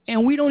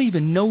 and we don't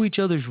even know each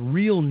other's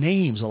real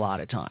names a lot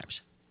of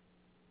times.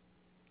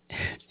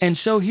 And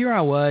so here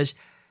I was,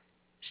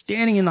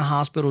 standing in the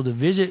hospital to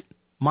visit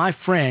my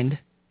friend,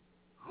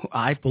 who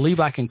I believe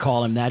I can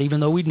call him that, even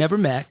though we'd never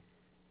met,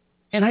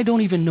 and I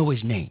don't even know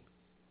his name.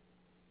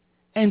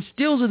 And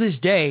still to this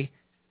day,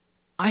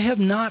 I have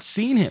not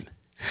seen him.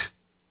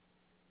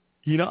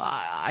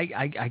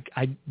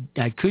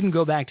 I couldn't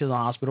go back to the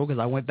hospital because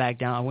I went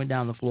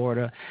down to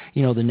Florida,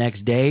 the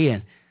next day,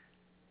 and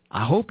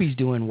I hope he's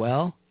doing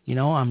well. You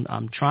know,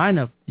 I'm trying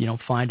to, you know,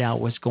 find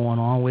out what's going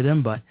on with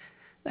him, but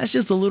that's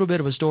just a little bit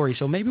of a story.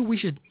 So maybe we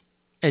should,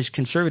 as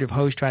conservative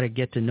hosts, try to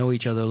get to know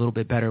each other a little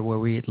bit better, where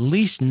we at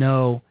least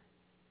know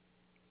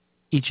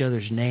each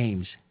other's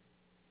names.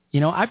 You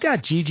know, I've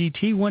got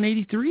GGT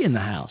 183 in the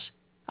house.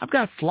 I've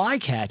got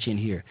Flycatch in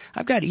here.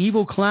 I've got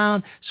Evil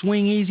Clown,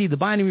 Swing Easy, the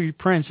Binary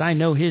Prince. I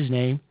know his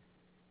name.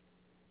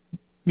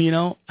 You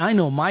know, I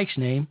know Mike's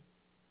name.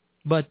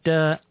 But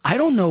I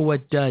don't know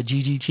what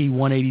GGT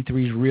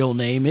 183's real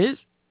name is.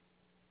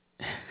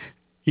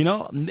 You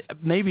know,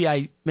 maybe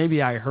I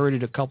heard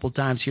it a couple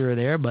times here or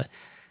there, but,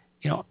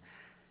 you know,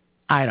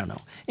 I don't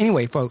know.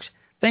 Anyway, folks,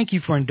 thank you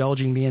for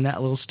indulging me in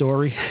that little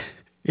story.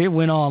 It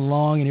went on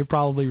long and it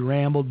probably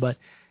rambled, but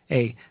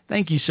hey,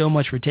 thank you so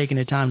much for taking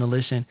the time to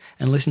listen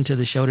to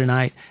the show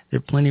tonight. There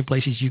are plenty of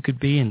places you could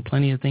be and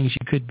plenty of things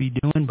you could be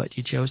doing, but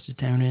you chose to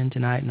tune in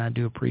tonight, and I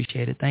do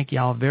appreciate it. Thank you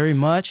all very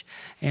much,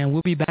 and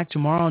we'll be back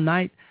tomorrow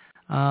night.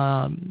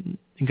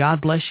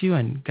 God bless you,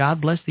 and God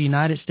bless the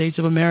United States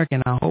of America.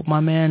 And I hope my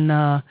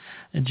man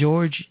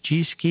George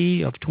G.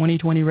 Ski of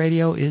 2020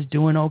 Radio is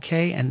doing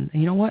okay. And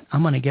you know what?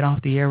 I'm going to get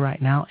off the air right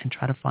now and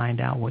try to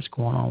find out what's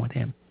going on with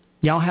him.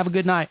 Y'all have a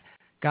good night.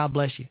 God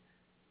bless you.